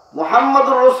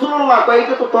 মুহাম্মদুর রাসূলুল্লাহ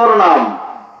কয়টা তো তোর নাম,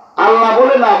 আল্লাহ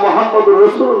বলে না, মুহাম্মদুর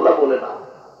রাসূলুল্লাহ বলে না।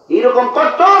 এরকম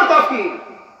কট্টর কাফির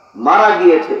মারা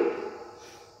গিয়েছে।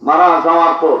 মারা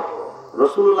যাওয়ার পর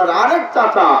রাসূলুল্লাহর আরেক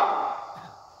চাচা,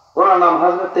 ওনার নাম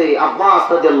হযরতে আব্বাস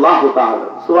রাদিয়াল্লাহু তাআলা,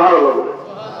 সুবহানাল্লাহ বলে,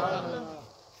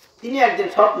 তিনি একদিন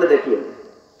স্বপ্নে দেখলেন।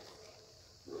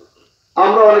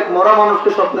 আমরা অনেক মরা মানুষকে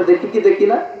স্বপ্নে দেখি কি দেখি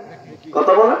না,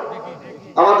 কথা বলেন?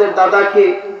 আমাদের দাদাকে,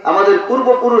 আমাদের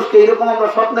পূর্বপুরুষকে এরকম আমরা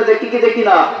স্বপ্নে দেখি কি দেখি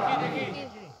না?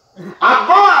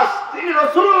 আব্বাস তিনি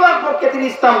রাসূলুল্লাহর পক্ষে তিনি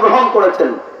ইসলাম গ্রহণ করেছেন।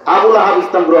 আবু লাহাব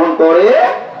ইসলাম গ্রহণ করে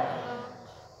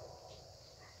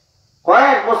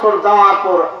কয়েক বছর যাওয়ার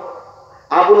পর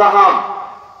আবু লাহাব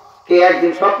কে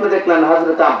একদিন স্বপ্নে দেখলেন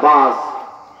হযরত আব্বাস।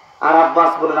 আর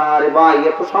আব্বাস বলেন, আরে ভাই,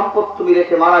 এত সম্পদ তুমি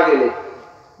রেখে মারা গেলে,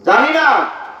 জানি না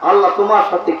আল্লাহ তোমার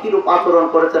সাথে কিরূপ আচরণ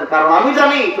করেছেন, কারণ আমি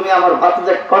জানি তুমি আমার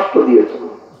ভাতিজাকে কষ্ট দিয়েছ।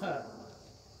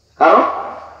 কারণ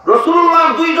রাসূলুল্লাহ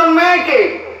দুইজন মেয়েকে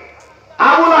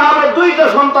আবু লাহাবের দুইটা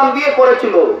সন্তান বিয়ে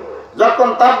করেছিল। যখন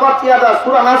তাব্বাত ইয়াদা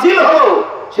সূরা নাযিল হলো,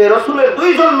 সে রাসূলের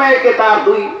দুইজন মেয়েকে তার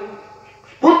দুই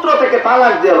পুত্র থেকে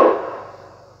তালাক দিল।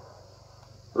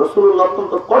 রাসূলুল্লাহ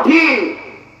অত্যন্ত কঠিন,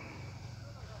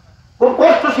 খুব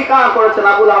কষ্ট স্বীকার করেছেন।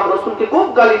 আবু লাহাব রাসূলকে খুব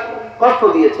গালি কষ্ট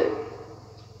দিয়েছে।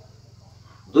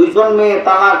 দুইজন মেয়ে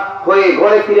তালাক হয়ে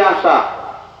ঘরে ফিরে আসা,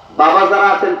 বাবা যারা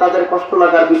আছেন তাদের কষ্ট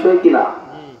লাগার বিষয় কিনা,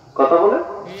 কথা বলে?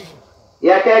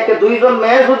 একে একে দুইজন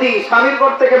মেয়ে যদি স্বামীর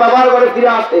ঘর থেকে বাবার ঘরে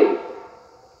ফিরে আসে,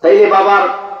 তাইলে বাবার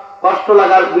কষ্ট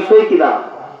লাগার বিষয় কিনা?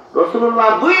 রাসূলুল্লাহ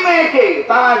দুই মেয়েকে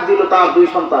তালাক দিল, তার দুই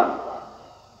সন্তান।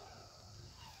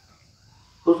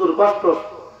 হুজুর কষ্ট,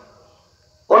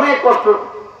 অনেক কষ্ট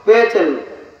পেয়েছেন,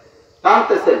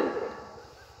 কাঁদতেছেন।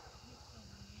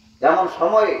 এমন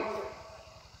সময়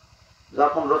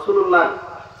যখন রাসূলুল্লাহ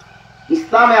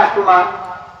ইসলামে আসলো না,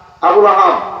 আবু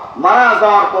লাহাব মারা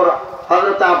যাওয়ার পর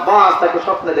হযরত আব্বাস তাকে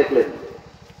স্বপ্নে দেখলেন।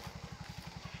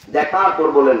 দেখার পর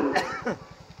বলেন,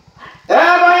 এ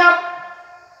ভাইয়া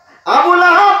আবু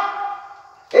লাহাব,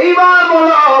 এইবার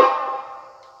বলো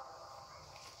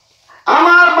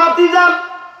আমার ভাতিজা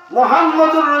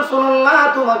মুহাম্মদুর রাসূলুল্লাহ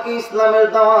তোমাকে ইসলামের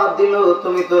দাওয়াত দিল,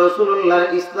 তুমি তো রাসূলুল্লাহর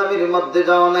ইসলামের মধ্যে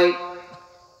যাও নাই,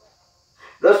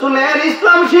 রাসূলের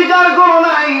ইসলাম স্বীকার করো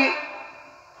নাই।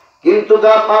 কিন্তু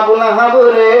আবু লাহাব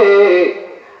রে,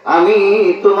 আমি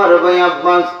তোমার ভাই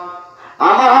আব্বাস,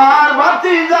 আমার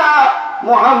ভাতিজা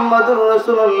মুহাম্মদুর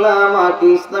রাসূলুল্লাহ আমাকে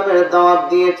ইসলামের দাওয়াত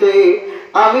দিয়েছে,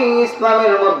 আমি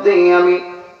ইসলামের মধ্যে, আমি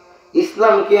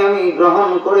ইসলামকে আমি গ্রহণ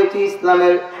করেছি,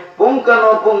 ইসলামের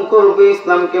পুঙ্খানুপুঙ্খ রূপে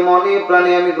ইসলামকে মনে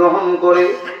প্রাণে আমি গ্রহণ করে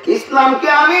ইসলামকে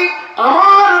আমি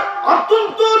আমার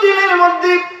অত্যন্ত দিনের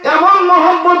মধ্যে এমন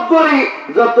মহব্বত করি,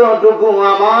 যতটুকু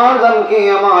আমার জানকে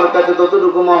আমার কাছে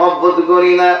ততটুকু মহব্বত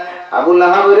করি না। আবু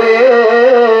লাহাব রে,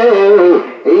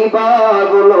 এইবার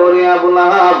বলো রে আবু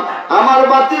লাহাব, আমার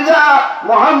ভাতিজা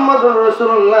মুহাম্মদুর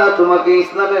রাসূলুল্লাহ তোমাকে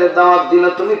ইসলামের দাওয়াত দিল,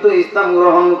 তুমি তো ইসলাম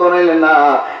গ্রহণ করলে না,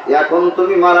 এখন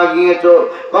তুমি মারা গিয়েছো,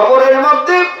 কবরের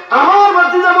মধ্যে আমার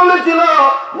ভাতিজা বলেছিল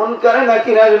মুনকারে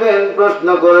নাকির আসবেন, প্রশ্ন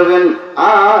করবেন,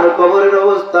 আর কবরের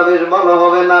অবস্থা বেশ ভালো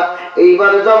হবে না।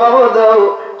 এইবার জবাব দাও,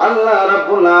 আল্লাহ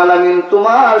রাব্বুল আলামিন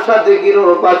তোমার সাথে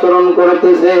কিরূপ আচরণ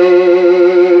করতেছে।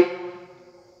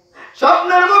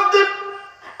 স্বপ্নের মধ্যে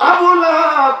আবু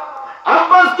লাহাব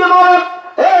আব্বাসকে বলে,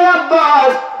 এ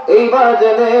আব্বাস, এইবার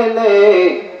জেনে নে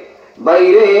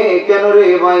বাইরে কেন রে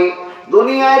ভাই,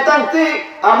 দুনিয়ায় থাকতে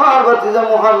আমার ভাতিজা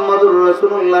মুহাম্মদুর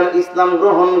রাসূলুল্লাহর ইসলাম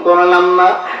গ্রহণ করলাম না,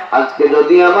 আজকে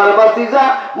যদি আমার ভাতিজা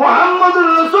মুহাম্মদুর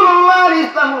রাসূলুল্লাহর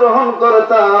ইসলাম গ্রহণ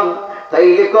করতাম,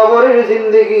 তাইলে কবরের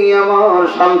জিন্দেগি আমার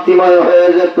শান্তিময় হয়ে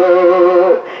যেত।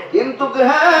 কিন্তু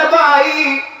হ্যাঁ ভাই,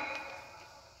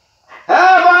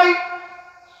 হ্যাঁ ভাই,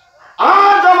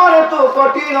 আজ আমার এত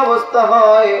কঠিন অবস্থা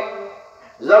হয়,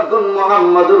 যখন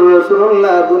মুহাম্মদুর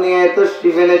রাসূলুল্লাহ দুনিয়ায়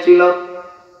তাশরীফ এনেছিল,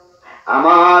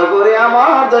 আমার ঘরে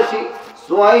আমার দাসী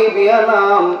সুয়াইবিয়া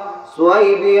নাম,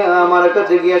 সুয়াইবিয়া আমার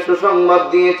কাছে গিয়ে সুসংবাদ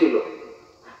দিয়েছিল,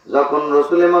 যখন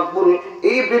রাসূলে মাকবুল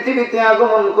এই পৃথিবীতে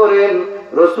আগমন করেন,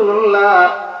 রাসূলুল্লাহ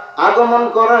আগমন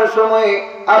করার সময়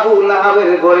আবু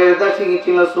লাহাবের ঘরের দাসী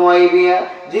ছিল সুয়াইবিয়া,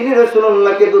 যিনি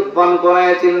রাসূলুল্লাহকে দুধ পান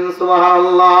করাইছিলেন।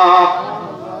 সুবহানাল্লাহ।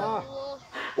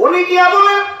 উনি কি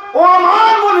বলেন, ও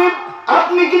আমার মনিব,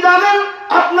 আপনি কি জানেন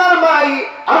আপনার ভাই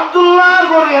আব্দুল্লাহর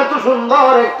ঘরে এত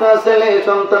সুন্দর একটা ছেলে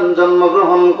সন্তান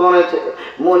জন্মগ্রহণ করেছে?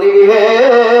 মনিব হে,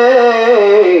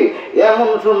 এমন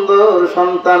সুন্দর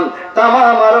সন্তান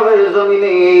তামাম আরবের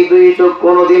জমিনে এই দুই চোখ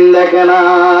কোনোদিন দেখে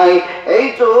নাই, এই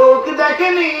চোখ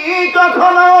দেখেনি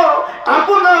কখনো।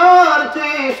 আপনার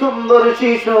চেয়ে সুন্দর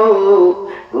শিশু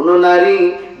কোন নারী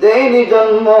দেয়নি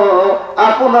জন্ম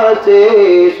আপনার চেয়ে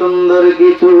সুন্দর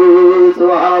কিছু।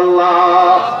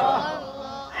 সুবহানাল্লাহ।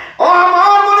 ও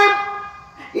আমার মনে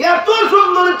এত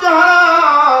সুন্দর চেহারা,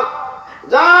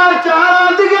 যার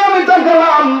চেহারার দিকে আমি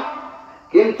তাকালাম,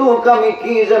 কিন্তু আমি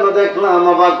কি যেন দেখলাম,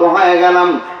 অবাক হয়ে গেলাম।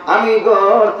 আমি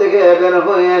ঘর থেকে বের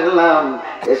হয়ে আসলাম,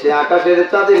 এসে আকাশের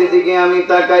চাঁদের দিকে আমি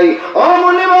তাকাই। ও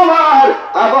মনে বাবার,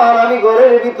 আবার আমি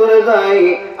ঘরের ভিতরে যাই,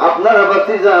 আপনার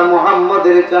ভাতিজা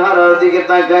মুহাম্মদের চেহারার দিকে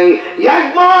তাকাই।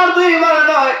 একবার দুইবার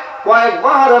নয়,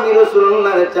 কয়েকবার আমি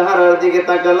রাসূলুল্লাহর চেহারার দিকে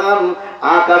তাকালাম,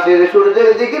 আকাশের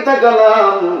সূর্যের দিকে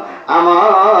তাকালাম।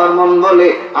 আমার মন বলে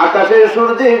আকাশের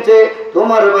সূর্যের চেয়ে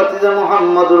তোমার ভাতিজা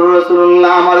মুহাম্মদুর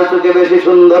রাসূলুল্লাহ আমার চোখে বেশি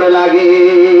সুন্দর লাগে।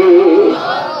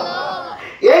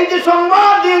 এই যে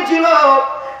সংবাদ দিয়েছিল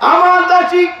আমার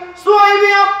দাসী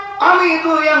সুয়াইবিয়া, আমি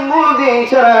দুই আঙ্গুল দিয়ে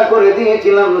ইশারা করে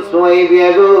দিয়েছিলাম, সুয়াইবিয়া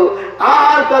গো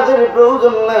আর কাজের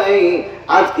প্রয়োজন নাই,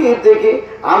 আজকে থেকে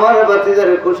আমার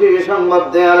ভাতিজার খুশির সংবাদ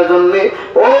দেওয়ার জন্য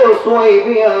ও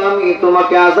সুয়াইবিয়া আমি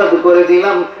তোমাকে আজাদ করে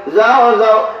দিলাম, যাও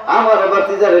যাও আমার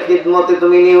ভাতিজার খিদমতে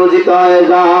তুমি নিয়োজিত হয়ে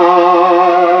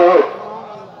যাও।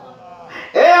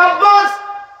 এ আব্বাস,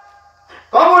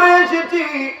 কবরে এসেছি,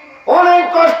 অনেক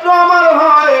কষ্ট আমার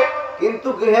হয়, কিন্তু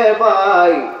হে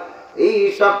ভাই এই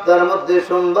সপ্তাহের মধ্যে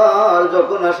সোমবার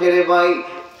যখন আসে রে ভাই,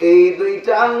 এই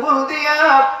দুইটা আঙ্গুল দিয়া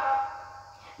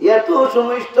এত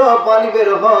সুমিষ্ট পানি বের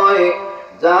হয়,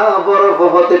 যা বরফ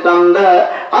হতে ঠান্ডা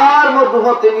আর মধু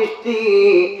হতে মিষ্টি।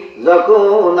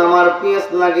 যখন আমার পিয়াস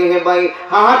লাগে হে ভাই,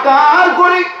 হাহাকার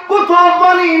করে কোথাও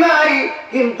পানি নাই,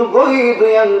 কিন্তু ওই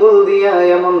দুই আঙ্গুল দিয়া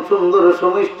এমন সুন্দর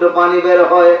সুমিষ্ট পানি বের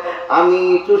হয়, আমি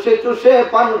চুষে চুষে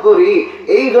পান করি,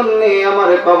 এই জন্যে আমার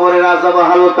কবরের আযাব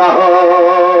হালকা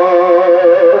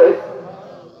হয়।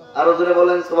 আরো জোরে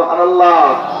বলেন সুবহানাল্লাহ।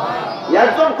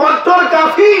 একজন কট্টর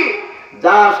কাফির,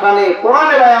 যার শানে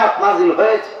কোরআনের আয়াত নাযিল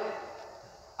হয়েছে,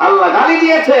 আল্লাহ গালি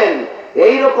দিয়েছেন,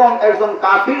 এইরকম একজন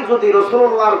কাফির যদি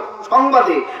রাসূলুল্লাহর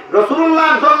সংবাদে,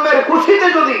 রাসূলুল্লাহর জন্মের খুশিতে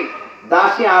যদি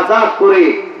দাসী আজাদ করে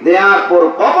দেওয়ার পর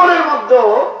কবরের মধ্যে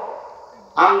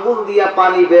আঙ্গুল দিয়া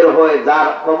পানি বের হয়, যার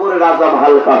কবরের আযাব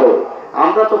হালকা হয়।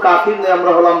 আমরা তো কাফির নই,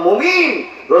 আমরা হলাম মুমিন।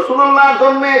 রাসূলুল্লাহর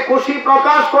জন্মে খুশি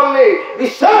প্রকাশ করলে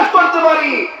বিশ্বাস করতে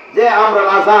পারি যে আমরা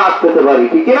আজাদ পেতে পারি,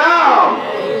 ঠিক কিনা?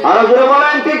 আরো জোরে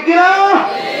বলেন ঠিক কিনা?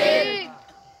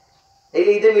 এই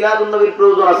ঈদে মিলাদুন নবীর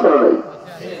প্রয়োজন আছে না নাই?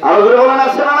 আরো জোরে বলেন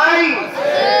আছে না নাই?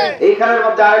 এইখানের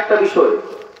মধ্যে আরেকটা বিষয়,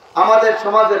 আমাদের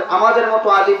সমাজের আমাদের মতো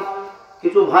আলিম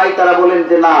কিছু ভাই তারা বলেন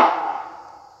যে না,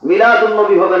 মিলাদুন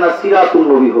নবী হবে না, সিরাতুন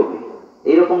নবী হবে,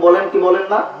 এইরকম বলেন কি বলেন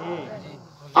না?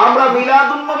 আমরা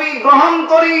মিলাদুন নবী গ্রহণ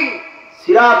করি,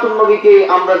 সিরাতুন নবীকে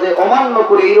আমরা যে অমান্য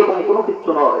করি এরকম কোনো কিছু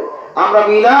নয়। আমরা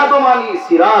মিলাদও মানি,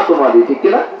 সিরাতও মানি, ঠিক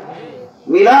কিনা?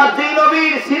 মিলাদ যেই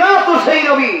নবীর, সিরাতও সেই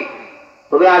নবী।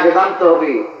 তবে আগে জানতে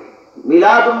হবে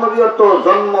মিলাদুন নবী অর্থ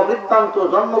জন্ম বৃত্তান্ত,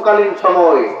 জন্মকালীন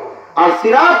সময়, আর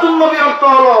সিরাতুন নবী অর্থ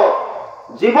হলো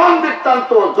জীবন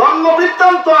বৃত্তান্ত। জন্ম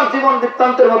বৃত্তান্ত আর জীবন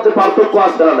বৃত্তান্তের মধ্যে পার্থক্য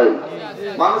আছে না নাই?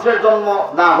 মানুষের জন্ম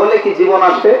না হলে কি জীবন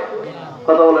আসে?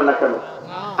 কথা বলেন না কেন?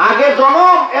 আগে জন্ম,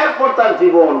 এরপর তার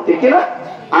জীবন, ঠিক কিনা?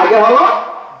 আগে হলো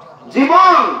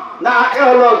জীবন না আগে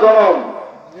হলো জন্ম?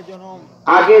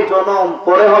 আগে জন্ম,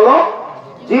 পরে হলো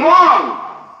জীবন।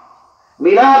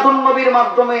 মিলাদুন নবীর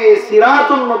মাধ্যমে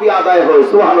সিরাতুন নবী আদায় হয়,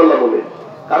 সুবহানাল্লাহ বলেন।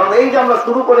 কারণ এই যে আমরা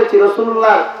শুরু করেছি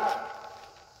রাসূলুল্লাহর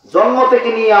জন্ম থেকে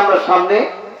নিয়ে আমরা সামনে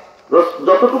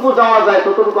যতটুকু যাওয়া যায়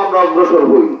ততটুকু আমরা অগ্রসর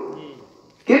হই,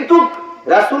 কিন্তু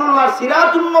রাসূলুল্লাহর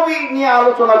সিরাতুন নবী নিয়ে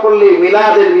আলোচনা করলে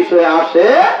মিলাদের বিষয়ে আসে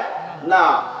না।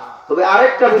 তবে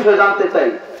আরেকটা বিষয় জানতে চাই,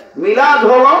 মিলাদ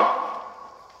হলো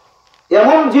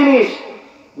এমন জিনিস,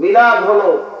 মিলাদ হলো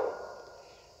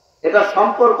এটা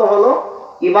সম্পর্ক হলো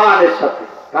ঈমানের সাথে।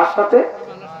 কার সাথে?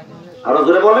 আরো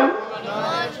জোরে বলেন।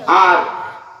 আর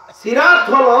সিরাত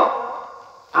হলো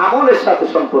আমলের সাথে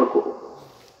সম্পর্ক।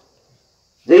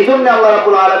 যেই জন্য আল্লাহ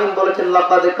রাব্বুল আলামিন বলেছেন,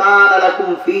 লাকাদ কানা লাকুম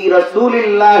ফি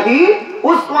রাসূলিল্লাহি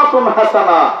উসওয়াতুন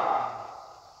হাসানাহ।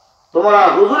 তোমরা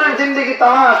হুজুরের জিন্দেগি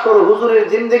তালাশ করো, হুজুরের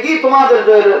জিন্দেগি তোমাদের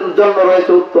জন্য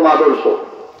রয়েছে উত্তম আদর্শ।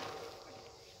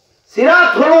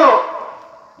 সিরাত হলো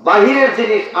বাহিরের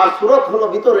জিনিস, আর সুরত হলো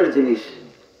ভিতরের জিনিস।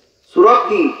 সুরত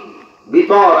কি?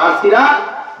 ভিতর, আর সিরাত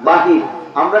বাহির।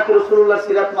 আমরা কি রাসূলুল্লাহর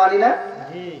সিরাত মানি না?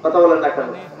 কথা বলেন না কেন?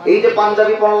 এই যে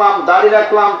পাঞ্জাবি পরলাম, দাড়ি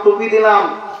রাখলাম, টুপি দিলাম,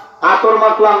 আতর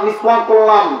মাখলাম, মিসওয়াক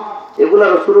করলাম, এগুলা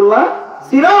রাসূলুল্লাহ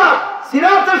সিরাত।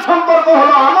 সিরাতের সম্পর্ক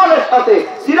হলো আমলের সাথে,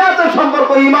 সিরাতের সম্পর্ক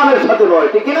ঈমানের সাথে নয়,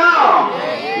 ঠিক কি না?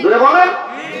 জোরে বলেন।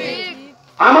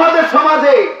 আমাদের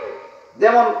সমাজে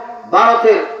যেমন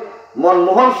ভারতের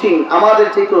মনমোহন সিং আমাদের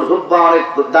থেকে জুব্বা অনেক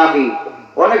দামি,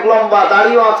 অনেক লম্বা,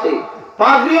 দাড়িও আছে,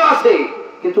 পাগড়িও আছে,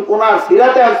 কিন্তু কোনার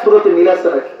সিরাতে আর সুরতে মিল আছে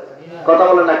নাকি? কথা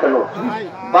বলেন না কেন?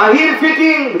 বাহির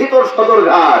ফিটিং ভিতর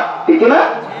সদরঘাট, ঠিক না?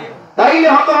 তাইলে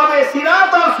হতে হবে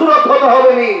সিরাত আর সুরত হতে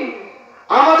হবে মিল।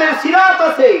 আমাদের সিরাত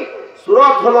আছে,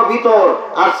 সুরত হলো ভিতর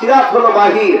আর সিরাত হলো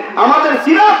বাহির। আমাদের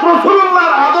সিরাত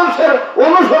রাসূলুল্লাহর আদর্শের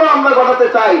অনুসরণ আমরা ঘটাতে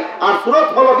চাই, আর সুরত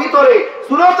হলো ভিতরে।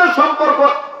 সুরতের সম্পর্ক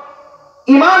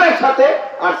ঈমানের সাথে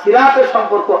আর সিরাতের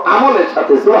সম্পর্ক আমলের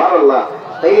সাথে। সুবহানাল্লাহ।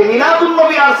 তাই মিলাদুন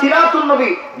নবী আর সিরাতুন নবী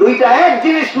দুইটা এক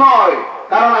জিনিস নয়,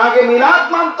 কারণ আগে মিলাদ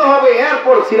মানতে হবে,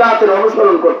 এরপর সিরাতের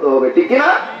অনুসরণ করতে হবে, ঠিক কি না?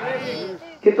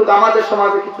 কিন্তু আমাদের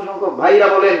সমাজে কিছু সংখ্যক ভাইরা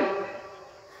বলেন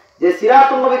যে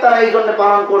সিরাতুন নবী তারা এই জন্য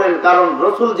পালন করেন কারণ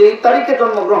রাসূল যেই তারিখে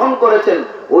জন্মগ্রহণ করেছেন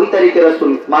ওই তারিখে রাসূল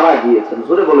মারা গিয়েছেন।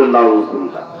 জোরে বলেন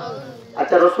নাউযুবিল্লাহ।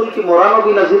 আচ্ছা, রাসূল কি মরা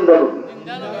নবী না জিন্দা নবী?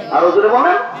 আরো জোরে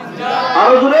বলেন,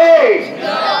 আরো জোরে।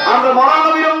 আমরা মরা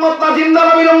নবীর উম্মত না জিন্দা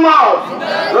নবীর উম্মত?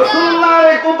 রাসূলুল্লাহর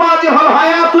এক উপাধি হল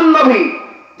হায়াতুন নবী,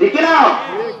 ঠিক না?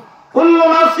 কুল্লু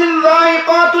নাফসিন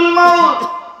যায়িকাতুল মাউত,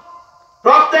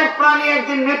 প্রত্যেক প্রাণী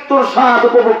একদিন মৃত্যুর স্বাদ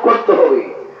উপভোগ করতে হবে।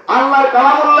 আল্লাহর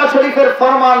কালামুল্লাহ শরীফের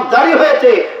ফরমান জারি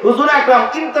হয়েছে, হুজুর আকরাম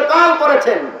ইন্তেকাল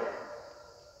করেছেন,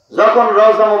 যখন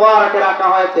রওজা মুবারাকে রাখা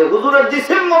হয়েছে, হুজুরের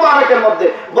জিসিম মুবারকের মধ্যে,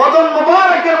 বদন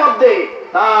মুবারকের মধ্যে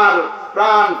তার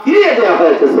প্রাণ ফিরিয়ে দেওয়া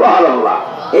হয়েছে। সুবহানাল্লাহ।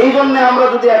 এই জন্য আমরা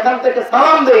যদি এখান থেকে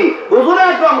সালাম দেই, হুজুর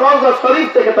আকরাম রওজা শরীফ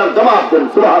থেকে তার জবাব দেন।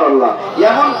 সুবহানাল্লাহ।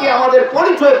 এমনকি আমাদের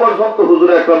পরিচয় পর্যন্ত হুজুর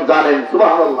আকরাম জানেন।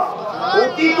 সুবহানাল্লাহ।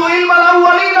 উতিতু ইলমাল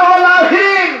আউয়ালিন ওয়াল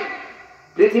আখিরিন,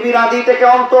 পৃথিবীর আদি থেকে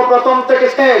অন্ত, প্রথম থেকে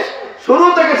শেষ, শুরু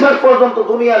থেকে শেষ পর্যন্ত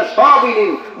দুনিয়ার সব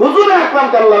ইলম হুজুর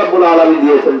আকরামকে আল্লাহ রাব্বুল আলামিন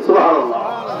দিয়েছেন। সুবহানাল্লাহ।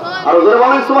 আর জোরে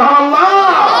বলেন সুবহানাল্লাহ।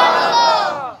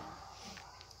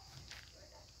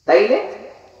 তাইলে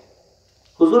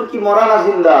হুজুর কি মরা না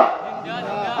জিন্দা?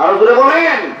 আর জোরে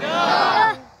বলেন।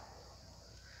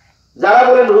 যারা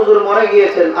বলেন হুজুর মরে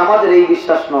গিয়েছেন, আমাদের এই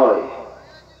বিশ্বাস নয়,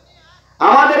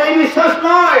 আমাদের এই বিশ্বাস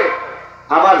নয়।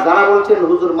 আবার যারা বলছেন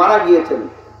হুজুর মারা গিয়েছেন,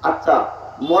 আচ্ছা,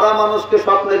 মরা মানুষকে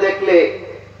স্বপ্নে দেখলে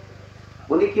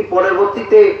উনি কি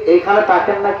পরবর্তীতে এইখানে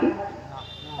থাকেন নাকি?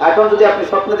 এখন যদি আপনি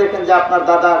স্বপ্নে দেখেন যে আপনার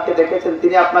দাদাকে দেখেছেন,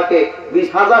 তিনি আপনাকে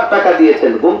 20,000 টাকা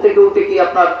দিয়েছেন, ঘুম থেকে উঠে কি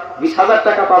আপনার 20,000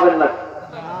 টাকা পাবেন না?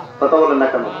 কথা বলেন না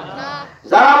কেন?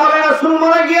 যারা বলে রাসূল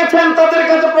মারা গিয়েছেন তাদের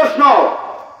কাছে প্রশ্ন,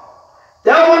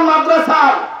 দেওবন্দ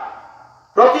মাদ্রাসার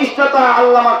প্রতিষ্ঠাতা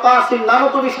আল্লামা কাসিম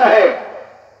নানুতুবি সাহেব,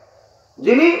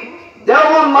 যিনি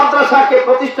দেওবন্দ মাদ্রাসাকে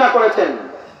প্রতিষ্ঠা করেছেন,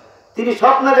 তিনি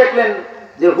স্বপ্নে দেখলেন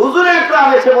যে হুজুর আকরাম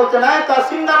এসে বলছেন,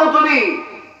 কাসিম নানুতুবি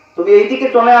তুমি এইদিকে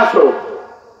চলে আসো।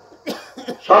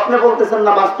 স্বপ্নে বলতেছেন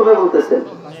না বাস্তবে বলতেছেন?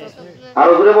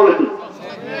 আরো জোরে বলে কি?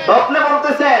 স্বপ্নে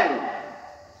বলতেছেন।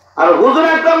 আর হুজুর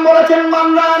আকরাম বলেছেন,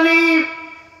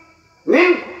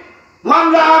 মান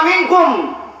রাআ মিনকুম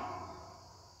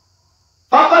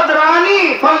ফাকাদ রাআনি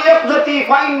ফালইয়াকযাতি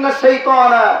ফাইন্না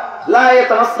আশ-শাইতানা লা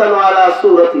ইয়াতামাসসালু আলা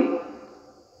সূরাতি।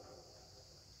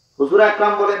 হুজুর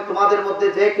আকরাম বলেন, তোমাদের মধ্যে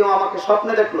যে কেউ আমাকে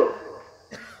স্বপ্নে দেখলো,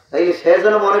 তাইলে সে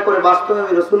যেন মনে করে বাস্তবে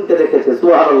আমি রাসূলকে দেখেছে।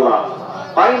 সুবহানাল্লাহ।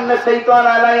 ফাইন্না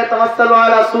আশ-শাইতানা লা ইয়াতামাসসালু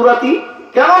আলা সূরাতি,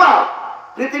 কেননা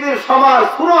পৃথিবীর সবার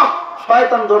সূরত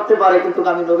শয়তান ধরতে পারে, কিন্তু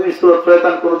আমি নবীর সূরত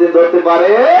শয়তান কোনদিন ধরতে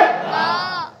পারে না।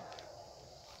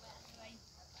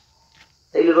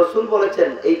 তাইলে রাসূল বলেছেন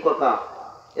এই কথা।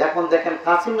 এখন দেখেন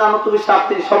কাসিম নানুতুবি সাহেব,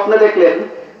 তিনি স্বপ্নে দেখলেন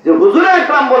যে হুজুর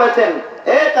আকরাম বলেছেন,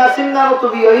 কাসিম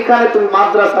নানুতুবি ওইখানে তুমি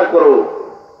মাদ্রাসা করো।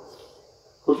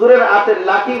 হুজুরের হাতের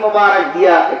লাঠি মোবারক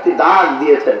দিয়া একটি দাগ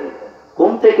দিয়েছেন,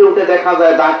 ঘুম থেকে উঠে দেখা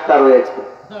যায় দাগটা রয়েছে।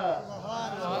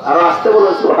 আর আসতে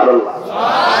বলুন সুবহানাল্লাহ।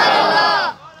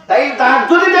 তাই দাগ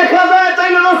যদি দেখা যায়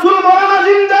তাইলে রাসূল মরা না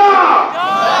জিন্দা?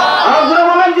 আর জোরে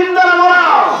বলেন, জিন্দা না মরা?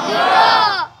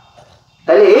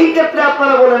 তাহলে এই ক্ষেত্রে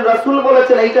আপনারা বলেন রাসূল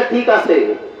বলেছেন এইটা ঠিক আছে,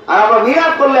 আর আমরা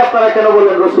মিলাদ করলে আপনারা কেন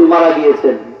বলেন রাসূল মারা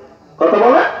গিয়েছেন? কথা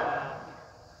বলেন।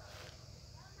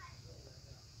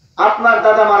 আপনার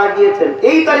দাদা মারা গিয়েছেন,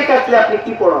 এই তারিখ আসলে আপনি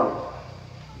কি পড়ান?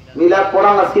 মিলাদ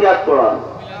পড়ান না সিরাত পড়ান?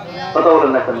 কথা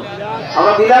বলেন না কেন?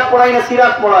 আমরা মিলাদ পড়াই না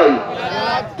সিরাত পড়াই?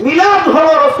 মিলাদ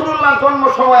হলো রাসূলুল্লাহর জন্ম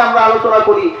সময় আমরা আলোচনা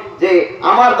করি যে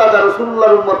আমার দাদা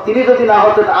রাসূলুল্লাহর উম্মত, তিনি যদি না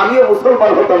হতেন আমিও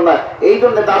মুসলমান হতাম না। এই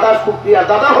জন্য দাদার শুকরিয়া,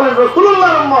 দাদা হলেন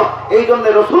রাসূলুল্লাহর উম্মত, এই জন্য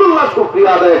রাসূলুল্লাহর শুকরিয়া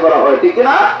আদায় করা হয়, ঠিক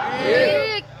না?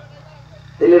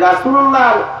 তাহলে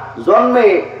রাসূলুল্লাহর জন্মে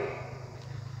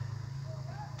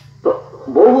তো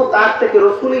বহু আগ থেকে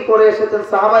রাসূলই করে এসেছেন,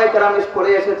 সাহাবায়ে কেরাম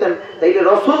করে এসেছেন, তাইলে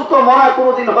রাসূল তো মরা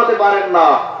কোনোদিন হতে পারেন না।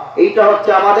 এইটা হচ্ছে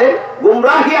আমাদের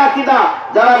গুমরাহি আকীদা।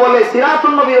 যারা বলে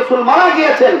সিরাতুন নবী রাসূল মারা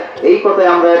গিয়েছেন, এই কথায়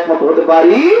আমরা একমত হতে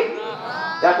পারি।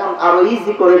 এখন আরো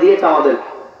ইজি করে দিয়েছে আমাদের।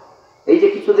 এই যে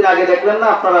কিছুদিন আগে দেখলেন না,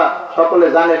 আপনারা সকলে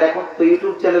জানেন, এখন তো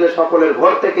ইউটিউব চ্যানেলে সকলের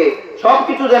ঘর থেকে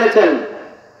সবকিছু জেনেছেন।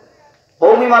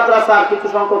 কওমি মাদ্রাসার কিছু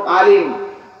সংখ্যক আলিম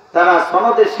তারা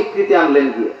সনদের স্বীকৃতি আনলেন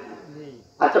গিয়ে।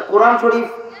 আচ্ছা, কোরআন শরীফ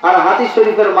আর হাদিস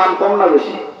শরীফের মান কম না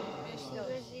বেশি?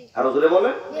 আরো জোরে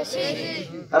বলেন।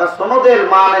 তারা সনদের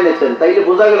মান এনেছেন, তাইলে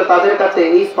বোঝা গেল তাদের কাছে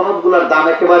এই সনদগুলোর দাম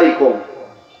একেবারেই কম,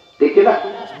 ঠিক না?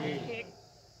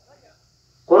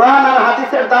 কোরআন আর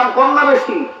হাদিসের দাম কম না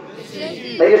বেশি?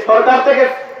 তাইলে সরকার থেকে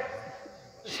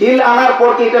শিল আনার পর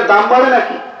কি এটার দাম বাড়ে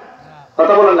নাকি?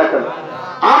 কথা বলেন না কেন?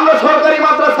 আমরা সরকারি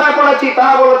মাদ্রাসায় পড়েছি,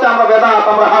 তারা বলেছে আমরা বেদাত,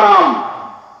 আমরা হারাম।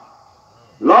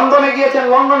 লন্ডনে গিয়েছেন,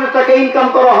 লন্ডনের টাকা ইনকাম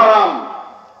করা হারাম।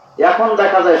 এখন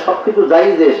দেখা যায় সবকিছু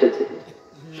জায়েজে এসেছে,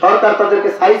 সরকার তাদেরকে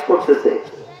সাইজ করতেছে।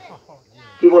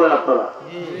 কি বলেন আপনারা?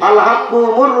 আল হাক্কু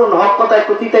মুররুন, হক কথা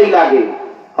একটু তিতাই লাগে,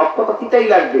 হক কথা তিতাই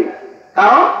লাগবে।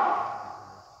 কারণ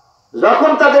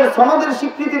যখন তাদের সনদের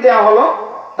স্বীকৃতি দেওয়া হলো,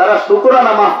 তারা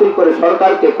শুকরানা মাহফিল করে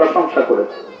সরকারকে প্রশংসা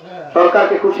করেছে,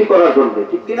 সরকারকে খুশি করার জন্য,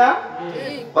 ঠিক কিনা?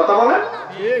 কথা বলেন।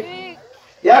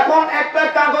 এখন একটা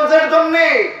কাগজের জন্য,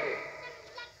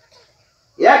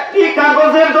 একটি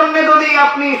কাগজের জন্য যদি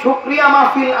আপনি শুকরিয়া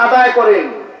মাহফিল আদায় করেন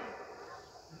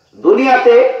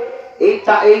দুনিয়াতে, এই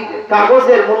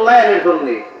কাগজের মূল্যায়নের জন্য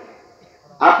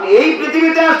আপনি এই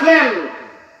পৃথিবীতে আসলেন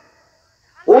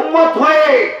উম্মত হয়ে,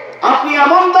 আপনি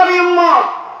এমন দামি উম্মত,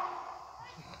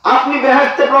 আপনি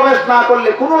বেহেশতে প্রবেশ না করলে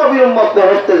কোন নবীর উম্মত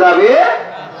বেহেশতে যাবে?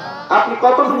 আপনি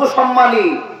কতটুকু সম্মানী।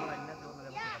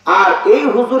 আর এই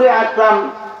হুজুরে আকরাম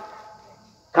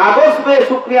কাগজ পেয়ে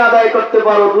শুকরিয়া আদায় করতে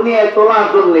পারো দুনিয়ায় তোলার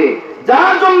জন্য,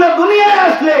 যার জন্য দুনিয়ায়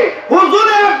আসলে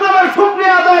হুজুরে আকরামের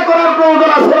শুকরিয়া আদায় করার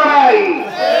প্রয়োজন আছে না নাই?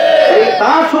 এই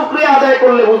তার শুকরিয়া আদায়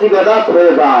করলে বুঝি বেদাত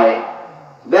হয়ে যায়।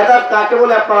 বেদাত কাকে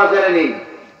বলে আপনারা জেনে নিন।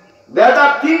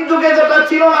 বেদাত তিন যুগে যেটা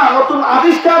ছিল না, নতুন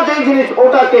আবিষ্কার যেই জিনিস,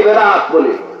 ওটাকে বেদাত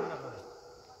বলে।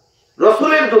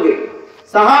 রাসূলের যুগে,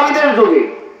 সাহাবীদের যুগে,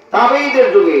 তাবেঈদের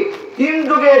যুগে, তিন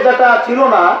যুগে যেটা ছিল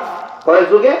না, কয়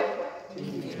যুগে?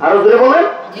 আরো জোরে বলেন।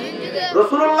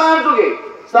 রাসূলুল্লাহর যুগে,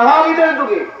 সাহাবীদের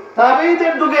যুগে,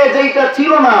 তাবেঈদের যুগে যেটা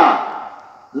ছিল না,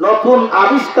 নতুন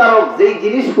আবিষ্কারক যেই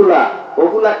জিনিসগুলা,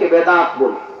 ওগুলাকে বেদাত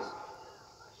বলে।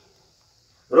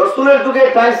 রাসূলের যুগে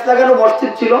টাইলস লাগানো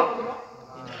মসজিদ ছিল,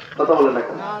 কথা বলেন না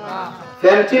কেন?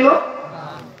 ফ্যান ছিল,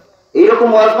 এইরকম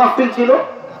ওয়াজ মাহফিল ছিল,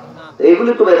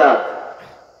 এইগুলি তো বেদাত।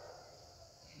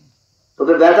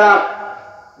 তবে বেদাত,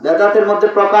 বেদাতের মধ্যে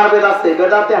প্রকার ভেদ আছে।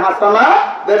 বেদাতে হাসানা,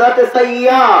 বেদাতে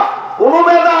সাইয়্যা। কোন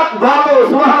বেদাত ভালো,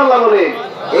 সুবহানাল্লাহ বলে।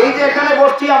 এই যে এখানে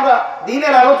বসছি আমরা,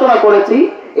 দ্বীনের আলোচনা করেছি,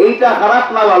 এইটা খারাপ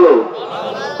না ভালো?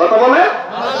 কথা বলে।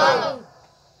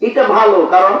 এটা ভালো,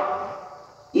 কারণ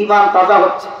ঈমান তাজা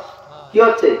হচ্ছে। কি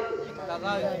হচ্ছে?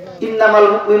 ইন্নামাল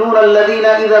মুমিনুনা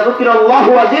আল্লাযীনা ইযা যুকিরাল্লাহু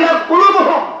ওয়াজিলাত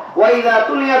কুলুবুহুম ওয়া ইযা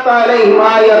তুলিয়াত আলাইহিম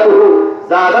আয়াতুহু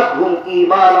যাদাতহুম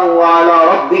ঈমানান ওয়া আলা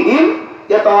রাব্বিহিম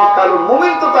ইয়াতাওয়াক্কালুন।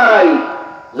 মুমিন তো তারাই,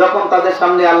 যখন তাদের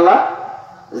সামনে আল্লাহ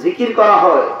জিকির করা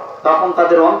হয় তখন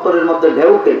তাদের অন্তরের মধ্যে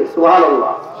ঢেউ খেলে,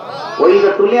 সুবহানাল্লাহ। ওয়া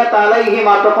ইযা তুলিয়াত আলাইহিম,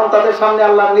 তখন তাদের সামনে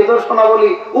আল্লাহর নিদর্শনাবলী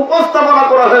উপস্থাপনা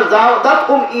করা হয়,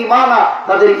 যাদাতহুম ঈমানা,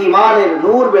 তাদের ঈমানের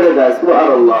নূর বেড়ে যায়,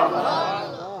 সুবহানাল্লাহ।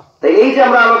 তাই এই যে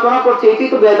আমরা আলোচনা করছি, এটি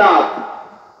তো বেদাত।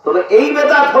 তবে এই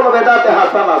বেদাত হলো বেদাতে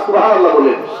হাসানা, সুবহানাল্লাহ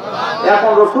বলেন।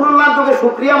 এখন রাসূলুল্লাহর যুগে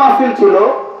শুকরিয়া মাহফিল ছিল,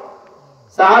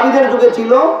 সাহাবীদের যুগে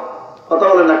ছিল, কথা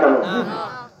বলেন না কেন?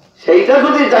 সেইটা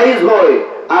যদি জায়েজ হয়,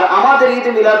 আর আমাদের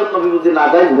ঈদে মিলাদুন নবী যদি না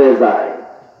জায়েজ হয়ে যায়,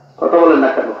 কথা বলেন না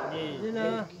কেন?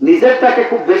 নিজেরটাকে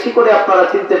খুব বেশি করে আপনারা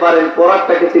চিনতে পারেন,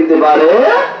 পরারটাকে চিনতে পারে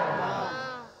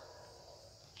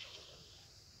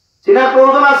চিনার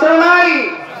প্রয়োজন আছে না নাই?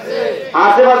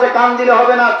 আশেপাশে কান দিলে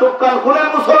হবে না, চোখ কান খুলেন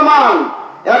মুসলমান।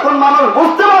 এখন মানুষ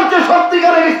বুঝতে পারছে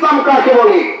সত্যিকারের ইসলাম কাকে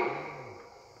বলে,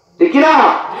 ঠিক না?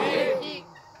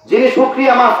 যিনি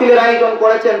শুকরিয়া মাহফিলের আয়োজন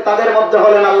করেছেন তাদের মধ্যে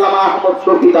হলেন আল্লামা আহমদ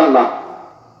শফিক আল্লাহ।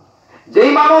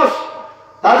 যেই মানুষ,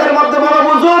 তাদের মধ্যে বড়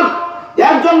বুজুর্গ,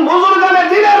 একজন বুজুর্গানে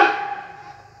দিনের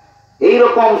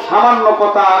এইরকম সামান্য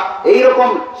কথা, এইরকম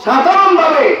সাধারণ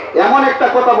ভাবে এমন একটা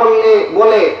কথা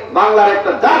বলে বাংলার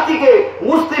একটা জাতিকে,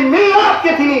 মুসলিম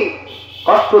মিল্লাতকে তিনি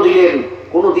কষ্ট দিলেন।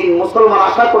 কোনদিন মুসলমান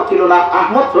আশা করছিল না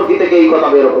আহমদ শফি থেকে এই কথা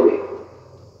বের হবে।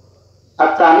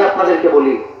 আচ্ছা, আমি আপনাদেরকে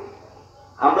বলি,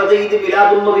 আমরা যে ঈদে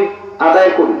মিলাদুন নবী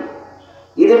আদায় করি,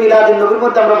 ঈদে মিলাদুন নবীর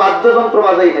মধ্যে আমরা বাদ্যযন্ত্র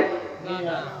বাজাই নাকি?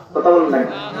 কথা বলেন না?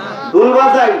 দুল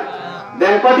বাজাই,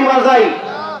 ব্যাংপাটি বাজাই,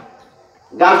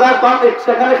 গাঁজা পান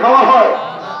সেখানে খাওয়া হয়,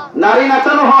 নারী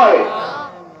নাচানো হয়,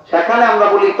 সেখানে আমরা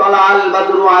বলি তলা আল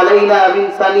বাদরু আলাইনা মিন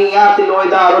সানিয়াতিল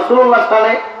ওয়াদা, রাসূলুল্লাহ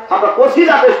সানে আমরা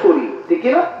কসিদা পেশ করি, ঠিক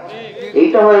না?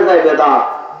 এইটা হয়ে যায় বেদাত।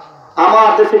 আমার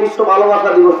দেশে বিশ্ব ভালোবাসা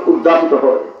দিবস উদযাপিত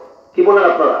হয়, কি বলেন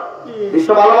আপনারা? বিশ্ব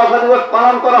ভালোবাসা দিবস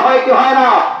পালন করা হয় কি হয় না?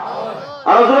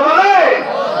 আরো জোরে বলে।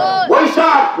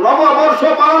 বৈশাখ নববর্ষ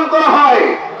পালন করা হয়,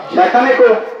 সেখানে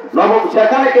নবম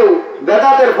সেখানে কেউ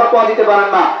বেদাতের ফতোয়া দিতে পারেন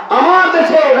না। আমার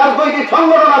দেশে রাজনৈতিক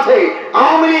সংগঠন আছে,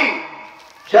 আওয়ামী লীগ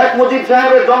শেখ মুজিব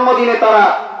সাহেবের জন্মদিনে তারা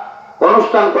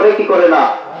অনুষ্ঠান করে কি করে না,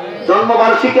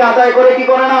 জন্মবার্ষিকী আদায় করে কি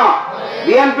করে না,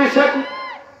 বিএনপি শেখ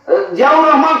জিয়াউর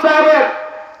রহমান সাহেবের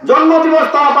জন্মদিবস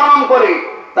তারা পালন করে।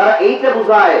 তারা এইটা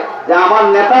বোঝায় যে আমার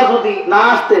নেতা যদি না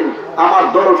আসতেন আমার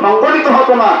দল সংগঠিত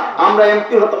হতো না, আমরা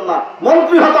এমপি হতাম না,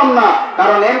 মন্ত্রী হতাম না।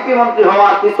 কারণ এমপি মন্ত্রী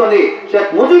হওয়ার পিছনে শেখ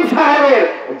মুজিব সাহেবের,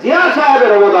 জিয়া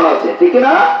সাহেবের অবদান আছে, ঠিক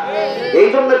না? এই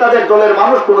জন্য তাদের দলের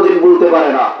মানুষ কোনোদিন বলতে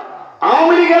পারে না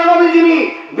আওয়ামী লীগের নবী যিনি,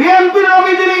 বিএনপির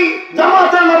নবী যিনি,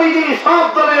 জামাতের নবী যিনি, সব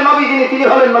দলের নবী যিনি, তিনি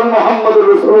হলেন নবী মুহাম্মদুর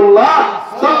রাসূলুল্লাহ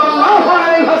সাল্লাল্লাহু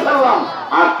আলাইহি ওয়াসাল্লাম।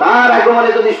 আর তার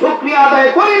আগমনে যদি শুকরিয়া আদায়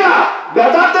করি না,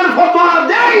 বেদাতের ফতোয়া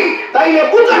দেই, তাইলে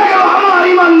বুঝা গেল আমার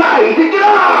ঈমান নাই, ঠিক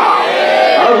না?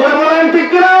 আর জোরে বলেন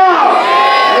ঠিক না?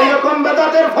 এইরকম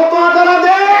বেদাতের ফতোয়া যারা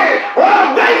দেয় ওরা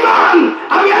বেঈমান।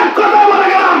 আমি এক কথা বলে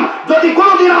গেলাম, যদি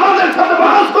কোনোদিন আমাদের সাথে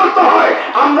বহস করতে হয়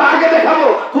আমরা আগে দেখাবো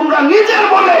তোমরা নিজের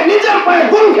বলে নিজের পায়ে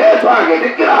গুল খেয়েছো আগে,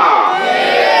 ঠিক না?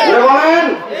 জোরে বলেন।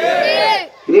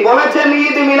 তিনি বলেছেন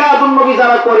ঈদ মিলাদুন নবী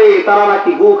যারা করে তারা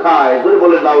নাকি গু খায়, জোরে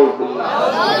বলেন নাউজুবিল্লাহ।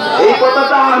 এই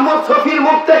কথাটা আহমদ শফির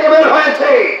মুখ থেকে বের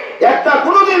হয়েছে। একটা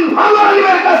কোনদিন ভালো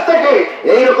আলিমের কাছ থেকে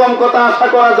এইরকম কথা আশা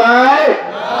করা যায়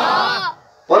না।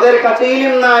 ওদের কাছে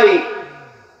ইলম নাই,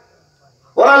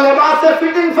 ওরা লেবাসে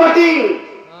ফিটিং ফাটিং,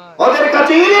 ওদের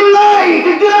কাছে ইলম নাই,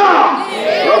 ঠিক না?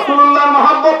 রাসূলুল্লাহর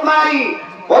মহব্বত নাই,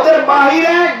 ওদের বাহির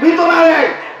এক ভিতর এক,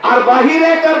 আর বাহির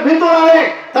এক আর ভিতর এক,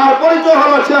 তার পরিচয়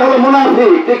হলো সে হলো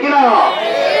মুনাফিক, ঠিক না?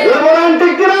 বলেন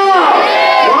ঠিক না?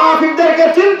 মুনাফিকদেরকে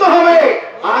চিনতে হবে।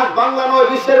 আজ বাংলা নয়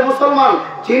বিশ্বের মুসলমান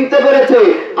চিনতে পেরেছে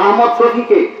আহমদ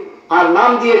শফিকে, আর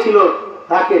নাম দিয়েছিল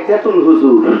তাকে তেতুল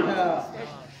হুজুর।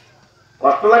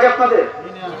 কষ্ট লাগে আপনাদের?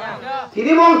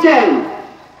 তিনি বলছেন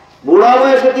বুড়া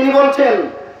বয়সে, তিনি বলছেন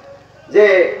যে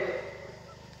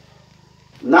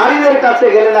নারীদের কাছে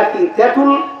গেলে নাকি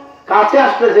তেতুল কাছে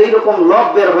আসলে যেই রকম লব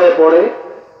বের হয়ে পড়ে,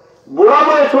 বুড়া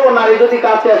বয়সেও নারী যদি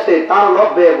কাছে আসে তার লব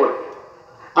বেয়ে পড়ে।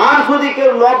 আর যদি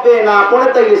কেউ লব বেয়ে না পড়ে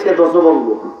তাইলে সে দশভঙ্গ।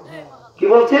 কি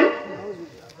বলছেন?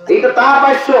 এইটা তার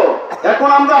ভাষ্য। এখন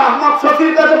আমরা আহমদ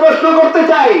শফির কাছে প্রশ্ন করতে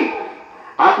চাই,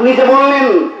 আপনি যে বললেন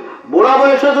বুড়া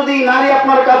বয়সে যদি নারী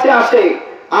আপনার কাছে আসে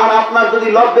আর আপনার যদি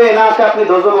লব বেয়ে না আসে আপনি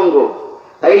ধ্বজভঙ্গ,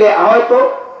 তাইলে হয়তো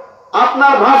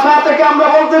আপনার ভাষা থেকে আমরা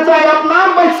বলতে চাই, আপনার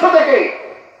ভাষ্য থেকে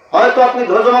হয়তো আপনি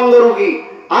ধ্বজভঙ্গ রোগী।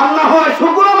 আর না হয়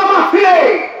শুকরানা মাহফিলে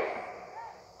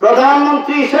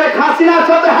প্রধানমন্ত্রী শেখ হাসিনার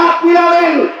সাথে হাত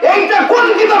মিলালেন, এইটা কোন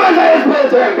কিতাবে জায়েজ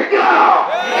হয়েছে, ঠিক না?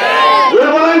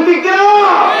 বলেন ঠিক না?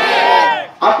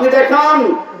 আপনি দেখান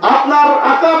আপনার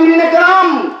আকাবিরিনে কেরাম,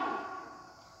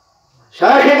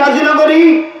 শায়েখে গাজীনগরী,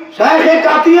 শায়েখে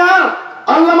কাতিয়া,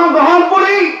 আল্লামা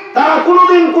গহরপুরী, তারা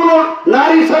কোনদিন কোন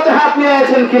নারীর সাথে হাত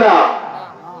মিলাইছেন কিনা?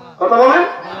 কথা বলেন।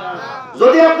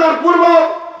 যদি আপনার পূর্ব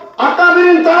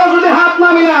আকাবিরিন তারা যদি হাত না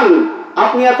মিলান,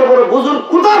 আপনি এত বড় বুজুর্গ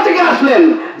কোথা থেকে আসলেন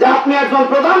যে আপনি একজন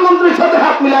প্রধানমন্ত্রীর সাথে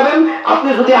হাত মিলাবেন? আপনি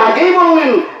যদি আগেই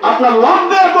বললেন আপনার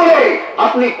লব্বে পড়ে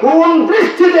আপনি কোন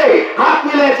দৃষ্টিতে হাত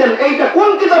মিলিয়েছেন, এইটা কোন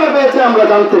কিতাবে পেয়েছে আমরা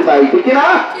জানতে চাই, ঠিক না?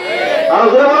 আর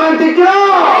জোরে বলেন ঠিক না?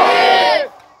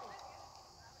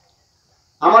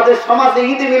 আমাদের সমাজে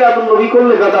ঈদে মিলাদুন নবী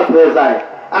করলে বেদাত হয়ে যায়,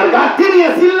 আর গাঠি নিয়ে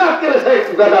সিল্লাত করে সে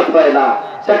বেদাত হয় না,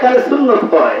 সেখানে সুন্নত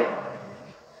হয়।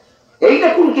 এইটা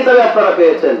কোন কিতাবে আপনারা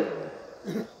পেয়েছেন?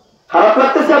 খারাপ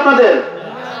লাগতেছে আপনাদের?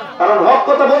 কারণ হক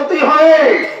কথা বলতেই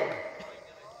হয়,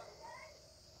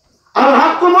 আর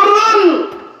হক মরুন,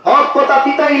 হক কথা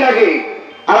তিতাই লাগে।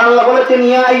 আর আল্লাহ বলেছেন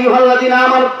ইয়া আইয়ুহাল্লাযিনা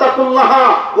আমানুত্তাকুল্লাহ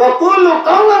ওয়া কুলু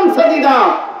কাওলান সাদীদা,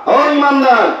 ও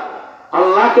ঈমানদার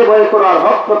আল্লাহকে ভয় করো আর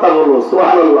হক কথা বলো।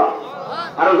 সুবহানাল্লাহ।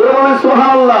 আর জোরে বলেন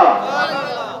সুবহানাল্লাহ।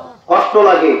 কষ্ট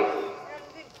লাগে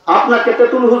আপনাকে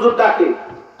তেতুল হুজুর ডাকে,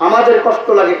 আমাদের কষ্ট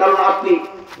লাগে, কারণ আপনি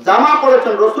জামা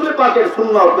পড়েছেন, রাসূল পাকের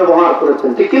সুন্নাত ব্যবহার করেছেন,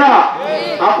 ঠিক কি না?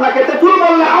 আপনাকে তেতুল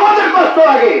বললে আমাদের কষ্ট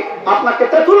লাগে। আপনাকে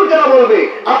তেতুল কেন বলবে?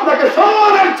 আপনাকে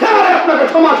সম্মানের ছেড়ে আপনাকে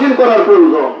সমাসীন করার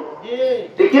প্রয়োজন,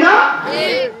 ঠিক কি না?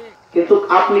 কিন্তু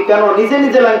আপনি কেন নিজে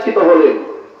নিজে লাঞ্ছিত হলেন?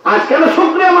 আজ কেন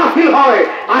শুকরিয়া মাহফিল হয়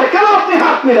আর কেন আপনি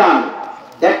হাত মিলান?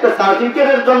 একটা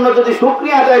সার্টিফিকেটের জন্য যদি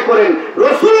শুকরিয়া আদায় করেন,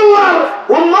 রাসূলুল্লাহর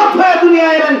উম্মত হয়ে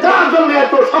দুনিয়ায় এলেন, যার জন্য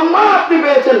এত সম্মান আপনি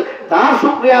পেয়েছেন, তার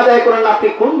শুকরিয়া আদায় করেন, আপনি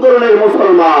কোন ধরনের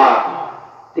মুসলমান,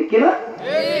 ঠিক কি না?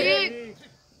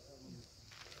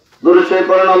 দরুদ শরীফ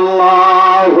পড়েন,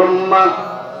 আল্লাহুম্মা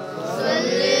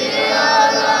সাল্লি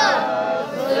আলা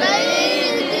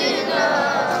সাইয়্যিদিনা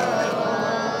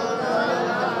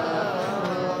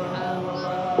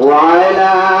ওয়া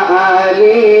আলা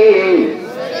আলি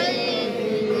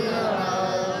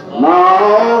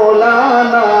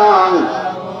مولانا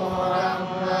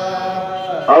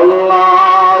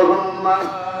اللهم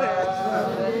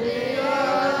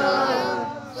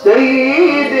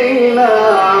সাইয়্যিদিনা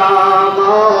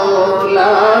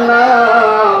মাওলানা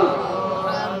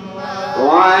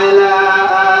ওয়া আলা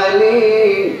আলি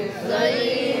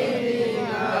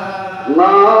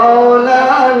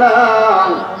মাওলানা।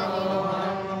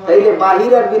 এই যে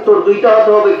বাহির আর ভিতর দুইটা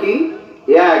হতে হবে কি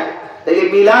এক। এই যে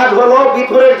মিলাদ হলো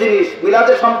ভিতরের জিনিস।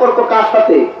 মিলাদের সম্পর্ক কার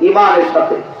সাথে? ঈমানের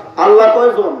সাথে। আল্লাহ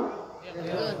কয়জন?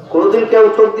 কোনদিন কেউ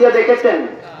চোখ দিয়ে দেখেছেন?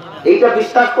 এইটা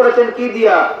বিশ্বাস করেছেন কি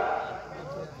দিয়া?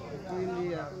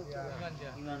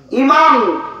 ঈমান।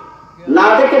 না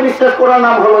দেখে বিশ্বাস করার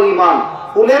নাম হলো ঈমান।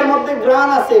 ফুলের মধ্যে ঘ্রাণ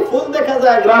আছে, ফুল দেখা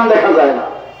যায়, ঘ্রাণ দেখা যায় না,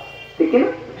 ঠিক না?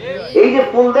 এই যে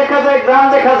ফুল দেখা যায়, ঘ্রাণ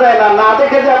দেখা যায় না, না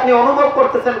দেখে যে আপনি অনুভব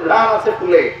করতেছেন ঘ্রাণ আছে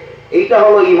ফুলে, এইটা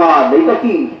হলো ঈমান। এইটা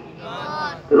কি?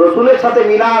 রসুলের সাথে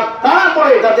মিলাদ,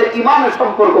 তারপরে যাদের ঈমানের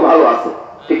সম্পর্ক ভালো আছে,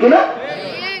 ঠিক না?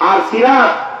 আর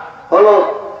সিরাত হলো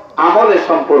আমলের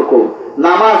সম্পর্ক।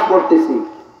 নামাজ পড়তেছি,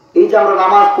 এই যে আমরা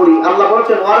নামাজ পড়ি, আল্লাহ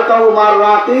বলেছেন ওয়ারকাউ মার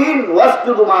রাকিন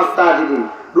ওয়াসজুদু মাস সাজিদিন।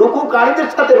 রুকুকারীদের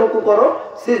সাথে রুকু করো,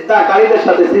 সিজদাকারীদের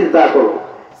সাথে সিজদা করো।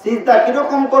 সিজদা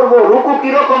কিরকম করব, রুকু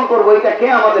কিরকম করব, এটা কে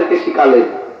আমাদেরকে শিখালেন?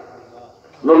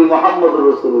 নবী মুহাম্মদুর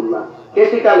রাসূলুল্লাহ। কে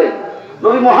শিখালেন?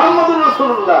 নবী মুহাম্মদুর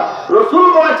রাসূলুল্লাহ। রাসূল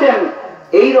বলেছেন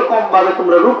এইরকম ভাবে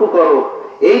তোমরা রুকু করো,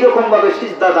 এইরকম ভাবে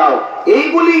সিজদা দাও।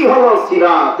 এইগুলি হলো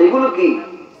সিরাত। এগুলো কি?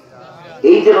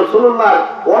 এই যে রাসূলুল্লাহর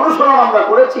অনুসরণ আমরা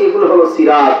করেছি, এগুলো হলো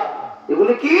সিরাত।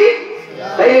 এগুলি কি?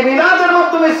 তাই মিলাদের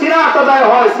মাধ্যমে সিরাত আদায়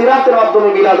হয়, সিরাতের মাধ্যমে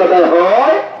মিলাদ আদায়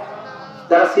হয়।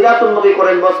 যারা সিরাতুন নবী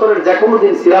করেন, বছরের যে কোনো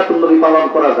দিন সিরাতুন নবী পালন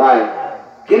করা যায়।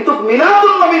 কিন্তু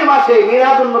মিলাদুন নবীর মাসে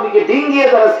মিলাদুন নবীকে ডিঙ্গিয়ে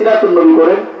যারা সিরাতুন নবী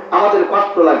করেন, আমাদের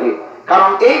কষ্ট লাগে। কারণ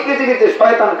এই পৃথিবীতে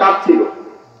শয়তান কাঁদছিল।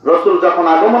 রাসূল যখন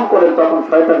আগমন করেন তখন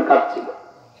শয়তান কাঁদছিল।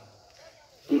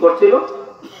 কি করছিল?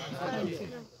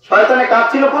 শয়তানে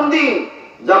কাঁদছিল কোন দিন?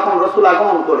 যখন রাসূল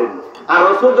আগমন করেন। আর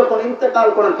রাসূল যখন ইন্তেকাল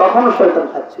করেন তখনও শয়তান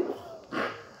কাঁদছিল।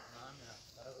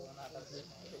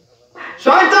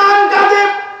 শয়তান কাঁদে,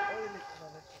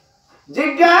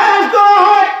 জিজ্ঞাসা করা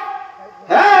হয়,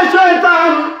 হে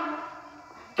শয়তান,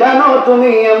 কেন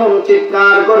তুমি এমন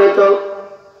চিৎকার করেছ?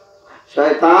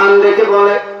 শয়তান ডেকে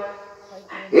বলে,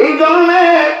 এই জন্যে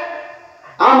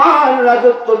আমার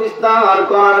রাজত্ব বিস্তার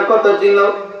করার কথা ছিল।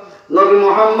 নবী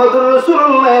মুহাম্মদুর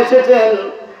রাসূলুল্লাহ এসেছেন,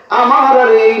 আমার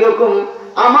আর এইরকম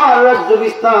আমার রাজ্য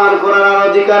বিস্তার করার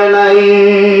অধিকার নাই।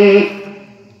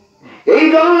 এই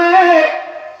জন্যে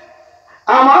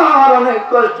আমার অনেক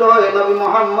কষ্ট হয়। নবী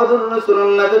মুহাম্মদুর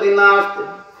রাসূলুল্লাহ যদি না আসতেন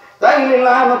তাইলে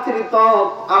লানতের তপ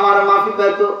আমার মাফি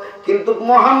পেত। কিন্তু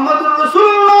মুহাম্মদুর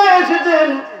রাসূলুল্লাহ এসেছেন,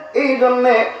 এই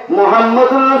জন্যে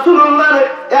মুহাম্মদুর রাসূলুল্লাহর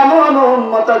এমন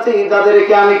উম্মত আছে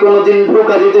যাদেরকে আমি কোনোদিন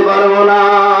ধোঁকা দিতে পারবো না।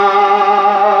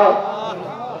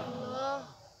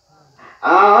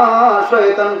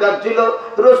 শয়তান কাঁদছিল।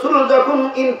 রাসূল যখন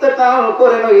ইন্তেকাল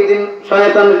করেন ওই দিন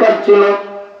শয়তান কাঁদছিল।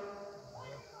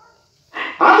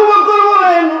 আবু বকর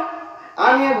বলেন,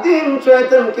 আমি একদিন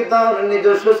শয়তানকে তার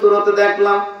নিজস্ব সুরতে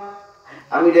দেখলাম।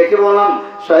 আমি ডেকে বললাম,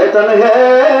 শয়তান হে,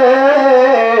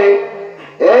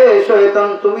 এ শয়তান,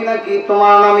 তুমি নাকি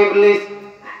তোমার নাম ইবলিস?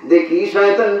 দেখি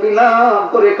শয়তান বিলাপ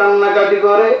করে কান্নাকাটি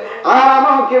করে আর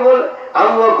আমাকে বলে,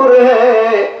 আবু বকর হে,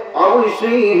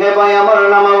 অবশ্যই হে ভাই, আমার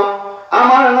নাম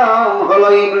হলো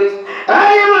ইবলিস।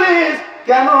 এই ইবলিস,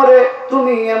 কেন রে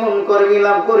তুমি এমন করে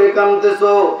বিলাপ করে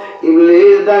কাঁদতেছো?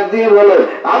 ইবলিস ডাক দিয়ে বলে,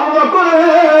 আবু বকর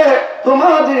হে,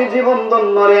 তোমাদের জীবন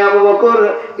ধন্য রে আবু বকর।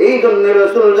 এই জন্য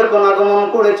রাসূল যখন আগমন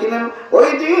করেছিলেন ওই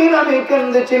দিন আমি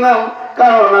কেঁদেছিলাম,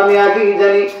 কারণ আমি আগেই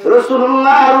জানি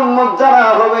রাসূলুল্লাহর উম্মত যারা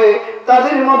হবে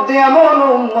তাদের মধ্যে এমন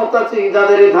উম্মত আছে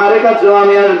যাদের ধারে কাছেও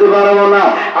আমি আসতে পারবো না।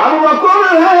 আবু বকর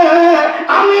হে,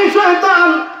 আমি শয়তান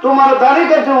তোমার ধারে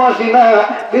কাছেও আসি না,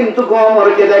 কিন্তু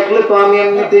ওমরকে দেখলে তো আমি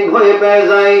এমনিতেই ভয় পেয়ে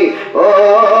যাই। ও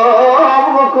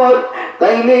আবু বকর,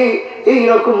 তাইলে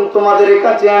এইরকম তোমাদের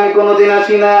কাছে আমি কোনোদিন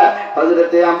আসি না।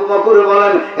 হযরতে আবু বকর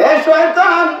বলেন, হে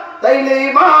শয়তান, তাইলে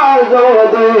এবার জবাব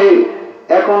দে,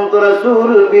 এখন তো রাসূল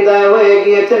বিদায় হয়ে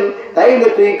গিয়েছেন, তাইলে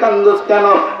তুই কান্দোস কেন?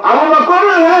 আবু বকর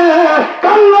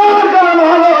কান্নার কারণ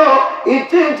হলো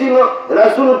ইচ্ছে ছিল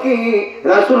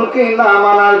রাসূলকে না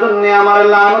মানার জন্য আমার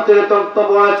লানতের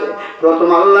তক্তব্য আছে। প্রথম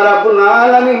আল্লাহ রাব্বুল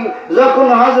আলামিন যখন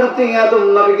হযরতে আদম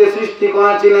নবীকে সৃষ্টি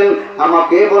করেছিলেন,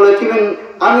 আমাকে বলেছিলেন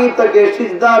আমি তাকে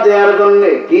সিজদা দেওয়ার জন্য।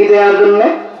 কি দেওয়ার জন্য?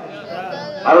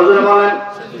 আরো জোরে বলেন।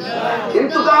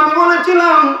 কিন্তু আমি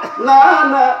বলেছিলাম না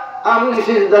না, আমি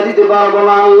সিজদা দিতে পারবো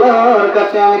না, আল্লাহর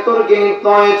কাছে আমি তর্কে লিপ্ত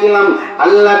হয়েছিলাম।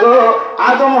 আল্লাহ গো,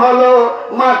 আদম হলো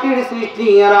মাটির সৃষ্টি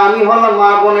আর আমি হলাম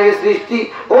আগুনের সৃষ্টি।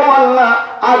 ও আল্লাহ,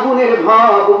 আগুনের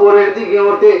ভাব উপরের দিকে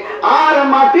ওঠে আর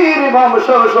মাটির ভাব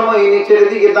সব সময় নিচের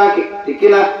দিকে থাকে, ঠিক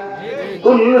না?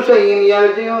 কুল্লু শাইইন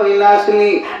ইয়ারজিউ ইলা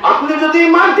আসলি। আপনি যদি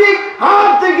মাটি হাত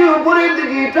থেকে উপরের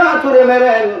দিকে ইটা ছুঁড়ে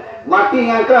মেরেন, মাটি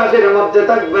আকাশের মধ্যে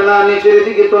থাকবে না, নিচের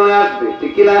দিকে চলে আসবে,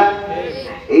 ঠিক কিনা?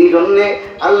 এই জন্যে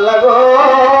আল্লাহ গো,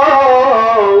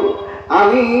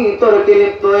 আমি তর্কে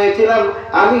লিপ্ত হয়েছিলাম,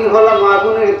 আমি হলাম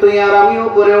আগুনের তৈয়ার, আমি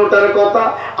উপরে ওঠার কথা,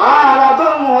 আর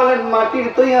আদম হলেন মাটির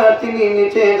তৈয়ার, তিনি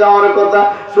নিচে যাওয়ার কথা।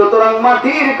 সুতরাং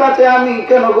মাটির কাছে আমি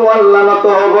কেন গো আল্লাহ নত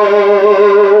হব?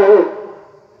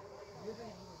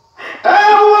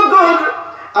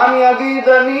 আমি আগে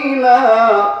জানি না,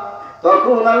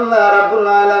 তখন আল্লাহ রাব্বুল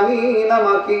আলামিন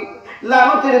আমাকে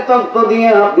লানতের তত্ত্ব দিয়ে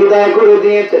বিদায় করে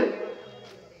দিয়েছেন।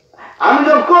 আমি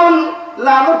যখন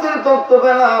লানতের তত্ত্ব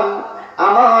পেলাম,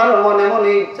 আমার মনে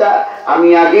মনে ইচ্ছা, আমি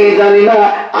আগে জানি না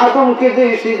আদমকে যে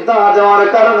সিজদা দেওয়ার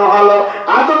কারণ হলো,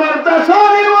 আদমের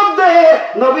পেছনের মধ্যে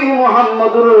নবী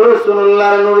মুহাম্মদুর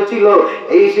রাসূলুল্লাহর নূর ছিল।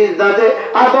 এই সিজদা যে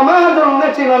আদমের জন্য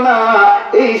ছিল না,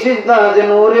 এই সিজদা যে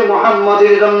নূরে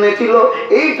মুহাম্মদের জন্য ছিল,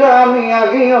 এইটা আমি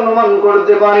আগে অনুমান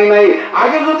করতে পারি নাই।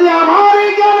 আগে যদি আমার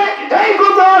এই জ্ঞানে এই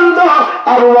কথা হতো,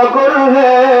 আবু বকর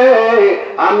হে,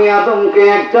 আমি আদমকে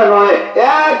একটা নয়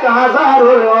 1000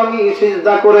 হলেও আমি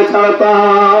সিজদা করে ছাড়তাম।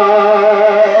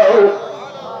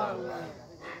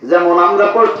 যেমন আমরা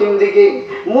পশ্চিম দিকে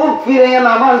মুখ ফিরে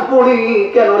নামাজ পড়ি,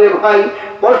 কেন রে ভাই?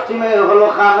 পশ্চিমে হলো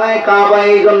খানায় কাবা,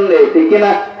 এই জন্যে, ঠিক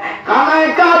না? খানায়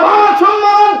কাবা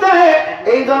সম্মানতে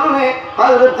এই জন্যে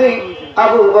হযরত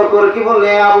আবু বকর কি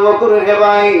বলে, আবু বকর হে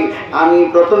ভাই, আমি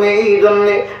প্রথমে এই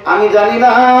জন্যে আমি জানি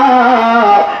না,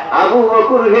 আবু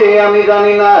বকর হে, আমি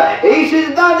জানি না এই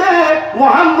সিজদা যে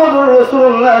মুহাম্মদুর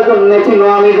রাসূলুল্লাহর জন্য ছিল,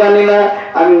 আমি জানি না।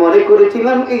 আমি মনে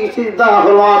করেছিলাম এই সিজদা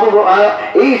হলো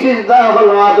এই সিজদা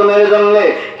হলো আদমের জন্য।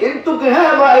 কিন্তু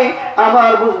হ্যাঁ ভাই,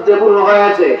 আমার বুঝতে ভুল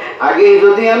হয়েছে। আগে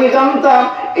যদি আমি জানতাম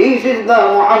এই সিজদা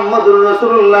মুহাম্মদুর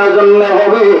রাসূলুল্লাহর জন্য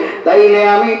হবে, তাইলে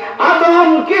আমি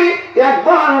আদমকে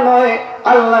একবার নয়,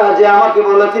 আল্লাহ যে আমাকে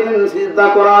বলেছিলেন সিজদা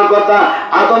করার কথা,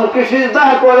 আদমকে সিজদা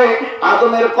করে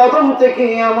আদমের কদম থেকে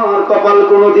আমার কপাল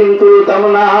কোনোদিন তুলতাম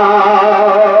না,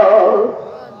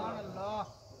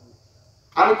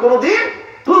 আমি কোনোদিন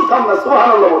তুলতাম না।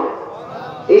 সুবহানাল্লাহ বলে।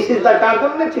 এই সিজদা কার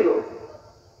জন্য ছিল?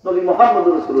 নবী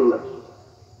মুহাম্মদুর রাসূলুল্লাহ।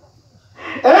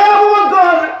 এ আবু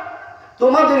বকর,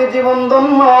 তোমাদের জীবন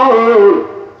ধন্য,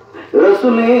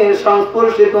 রাসূলের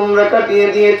সংস্পর্শে তোমরা কাটিয়ে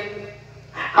দিয়েছ।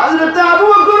 হযরত আবু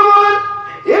বকর বলেন,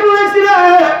 ইবলিস রে,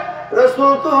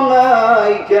 রাসূল তো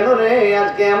নাই, কেন রে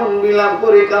আজকে এমন বিলাপ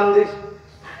করে কান্দিস?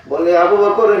 বলে আবু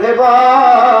বকর, হে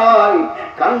ভাই,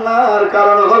 কান্নার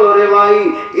কারণ হলো রে ভাই,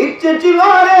 ইচ্ছে ছিল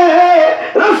রে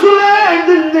রাসূলের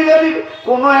জিন্দেগির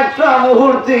কোন একটা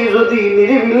মুহূর্তে যদি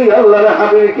নিরিবিলি আল্লাহর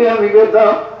হাবিবকে আমি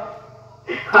পেতাম,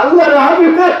 আল্লাহর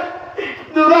হাবিবের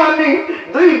দুরানি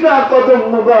দুইটা কদম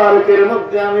মুবারকের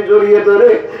মধ্যে আমি জড়িয়ে ধরে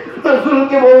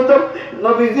রাসূলকে বলতাম,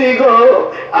 নবীজি গো,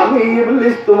 আমি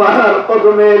ইবলিস তোমার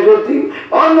কদমে এসেছি,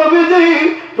 ও নবীজি,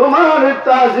 তোমার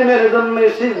তাজিমের জন্য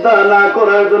সিজদা না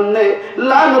করার জন্য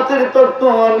লানতের তত্ত্ব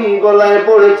আমি গলায়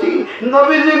পড়েছি।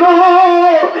 নবীজি গো,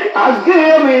 আজকে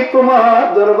আমি তোমার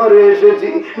দরবারে এসেছি,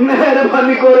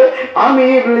 মেহেরবানি করে আমি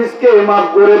ইবলিসকে মাফ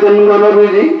করে দেন গো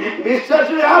নবীজি। বিশ্বাস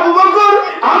রে আবু বকর,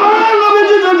 আমার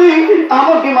নবীজি যদি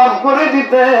আমাকে মাফ করে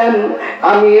দিতেন,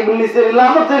 আমি ইবলিসের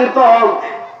লানতের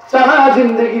তত্ত্ব সারা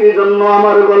জিন্দগির জন্য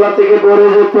আমার গলা থেকে পড়ে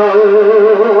যেত।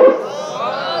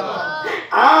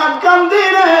 আজ কান্দি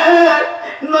রে,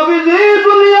 নবীজি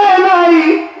দুনিয়ায় নাই,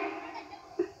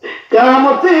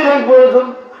 কিয়ামতের আগ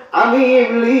পর্যন্ত আমি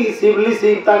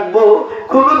ইবলিসই থাকবো,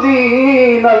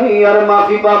 কোনদিন আমি আর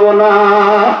মাফি পাবো না।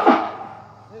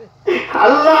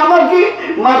 আল্লাহ আমাকে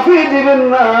মাফি দিবেন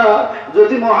না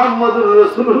যদি মুহাম্মদুর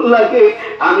রাসূলুল্লাহকে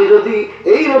আমি যদি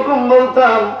এইরকম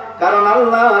বলতাম, কারণ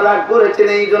আল্লাহ রাগ করেছেন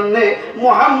এই জন্যে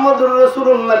মুহাম্মদুর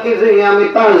রাসূলুল্লাহকে যে আমি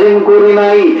তাজিম করি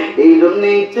নাই। এই জন্য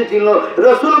ইচ্ছে ছিল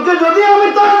রাসূলকে যদি আমি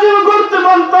তাজিম করতে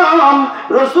পারতাম,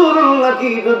 রাসূলুল্লাহকে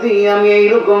যদি আমি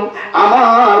এইরকম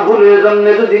আমার ভুলের জন্য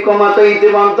যদি ক্ষমা চাইতে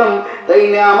পারতাম,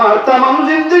 তাইলে আমার তামাম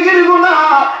জিন্দেগির গুনাহ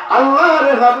আল্লাহর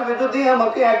হাবিব যদি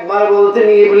আমাকে একবার বলতেন,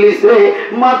 ইবলিস রে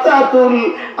মাথা তুল,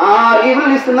 আর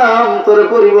ইবলিস নাম তোর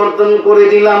পরিবর্তন করে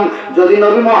দিলাম, যদি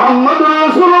নবী মুহাম্মদ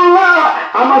রাসূলুল্লাহ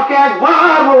আমাকে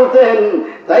একবার বলতেন,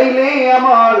 তাইলে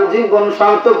আমার জীবন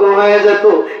সার্থক হয়ে যেত।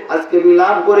 আজকে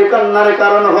বিলাপ করে কান্নার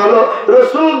কারণ হলো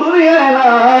রাসূল দুনিয়ায়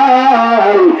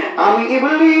নাই, আমি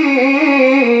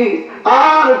ইবলিস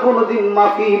আর কোনদিন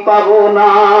মাফি পাবো না।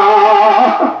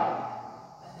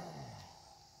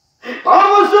 ও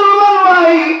মুসলমান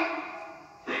ভাই,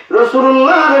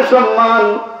 রাসূলুল্লাহর সম্মান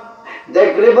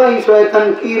দেখ রে ভাই, শয়তান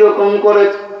কি রকম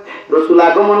করেছে। রাসূল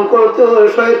আগমন করতে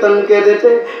শয়তান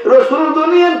কেঁদেছে, রাসূল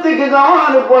দুনিয়া থেকে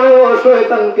যাওয়ার পরেও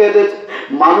শয়তান কেঁদেছে।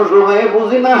 মানুষ হয়ে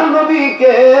বুঝি না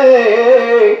নবীকে।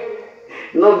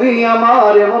 নবী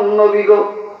আমার এমন নবী গো,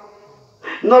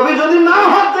 নবী যদি না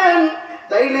হতেন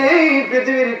তাইলে এই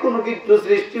পৃথিবীর কোনো কিছু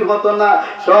সৃষ্টি হতো না।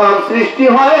 সব সৃষ্টি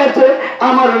হয়েছে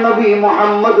আমার নবী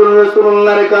মুহাম্মদুর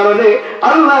রাসূলুল্লাহর কারণে।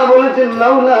 আল্লাহ বলেছেন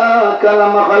লাউলা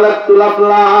কালামা খালাকতুল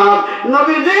আফলাক,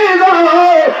 নবীজি গো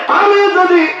আমি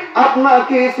যদি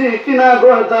আপনাকে সৃষ্টি না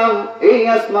করতাম এই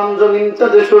আসমান জমিন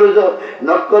চাঁদ সূর্য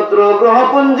নক্ষত্র গ্রহ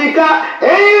পুঞ্জিকা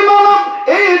এই মানব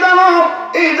এই দানব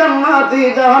এই জান্নাতি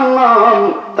জাহান্নাম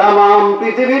তামাম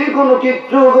পৃথিবীর কোনো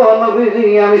কিছু গো নবীজি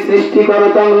আমি সৃষ্টি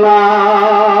করতাম না।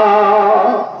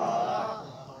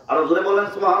 আরো জোরে বলেন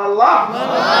সুবহানাল্লাহ।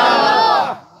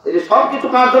 এই যে সব কিছু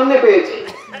কার জন্য পেয়েছি?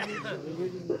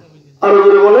 আরো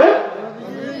জোরে বলে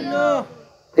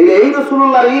এই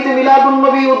রাসূলুল্লাহর ঈদ মিলাদুন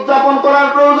নবী উদযাপন করার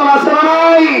প্রয়োজন আছে না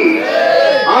নাই?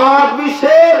 আজ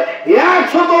বিশ্বের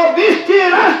 120টি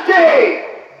রাষ্ট্রে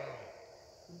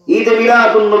ঈদ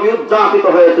মিলাদুন নবী উদযাপিত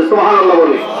হয়েছে। সুবহানাল্লাহ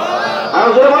বলে আর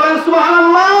জোরে বলেন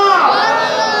সুবহানাল্লাহ।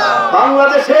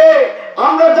 বাংলাদেশে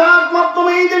আমরা যার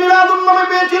মাধ্যমে ঈদ মিলাদুন নবী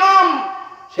পেয়েছিলাম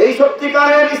সেই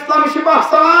সত্যিকারের ইসলামী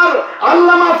সিপাহসালার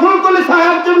আল্লামা ফুলতলি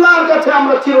সাহেব কিবলার কাছে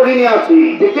আমরা চিরঋণী আছি।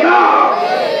 ঠিক না?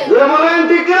 জোরে বলেন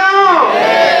ঠিক না?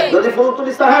 যদি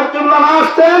ফুলতলি সাহেব কিবলা না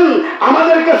আসতেন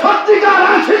আমাদেরকে সত্যিকার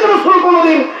আশিক রাসূল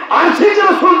কোনদিন আশিক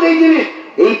রাসূল যেই জিনিস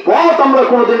এই পথ আমরা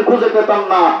কোনদিন খুঁজে পেতাম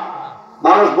না।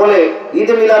 মানুষ বলে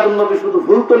ঈদে মিলাদুন নবী শুধু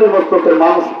ফুলতলির মস্তকের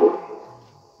মানুষ করে।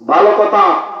 ভালো কথা,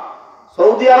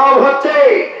 সৌদি আরব হচ্ছে,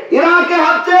 ইরাকে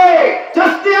হচ্ছে,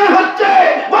 চাস্তিয়া হচ্ছে,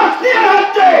 বসনিয়া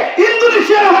হচ্ছে,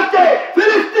 ইন্দোনেশিয়া হচ্ছে,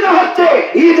 ফিলিস্তিনে হচ্ছে,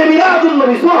 ঈদে মিলাদুন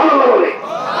নবী সুবহানাল্লাহ বলে।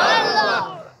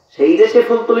 সেই দেশে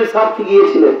ফুলতলির সাহেব কি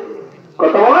গিয়েছিলেন?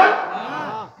 কথা বলেন।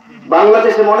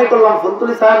 বাংলাদেশে মনে করলাম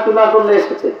ফুলতলি সাহেব কিবলার জন্য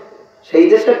এসেছে, সেই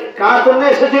দেশে কার জন্য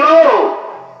এসেছিল?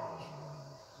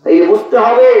 এই বুঝতে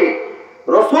হবে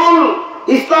রাসূল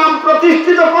ইসলাম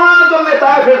প্রতিষ্ঠিত করার জন্য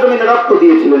তায়েফের জমিনে রক্ত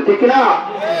দিয়েছিলেন। ঠিক না?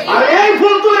 আর এই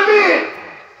ফুলতলি পীর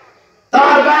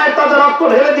তার গায়ে তাদের রক্ত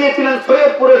ঢেলে দিয়েছিলেন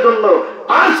সৈয়দপুরের জন্য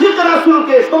আশিক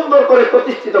রাসূলকে সুন্দর করে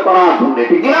প্রতিষ্ঠিত করার জন্য।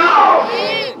 ঠিক না?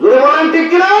 জোরে বলেন ঠিক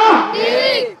কিনা?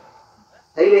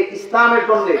 এই ইসলামের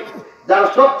জন্য যারা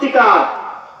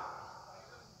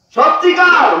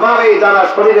সত্যিকার ভাবে যারা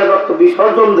শরীরের রক্ত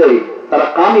বিসর্জন দেয় তারা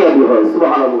কামিয়াবি হয়।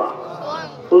 সুবহানাল্লাহ।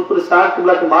 ফুলতলি সাহেব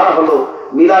কিবলাকে মারা হলো,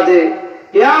 মিলাদে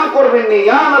কিয়াম করবেননি,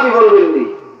 ইয়া নবী বলবেননি।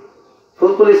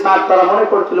 ফুলতলি সাহেব তারা মনে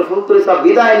করছিল ফুলতলি সাহেব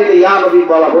বিদায় নিলে ইয়া নবী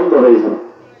বলা বন্ধ হয়ে যাবে।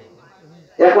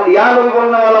 এখন ইয়া নবী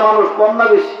বলনেওয়ালা মানুষ কম না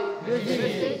বেশি?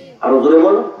 আরো জোরে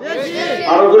বলো,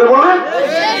 আরো জোরে বলেন।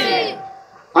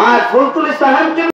 আর ফুলতলি সাহেব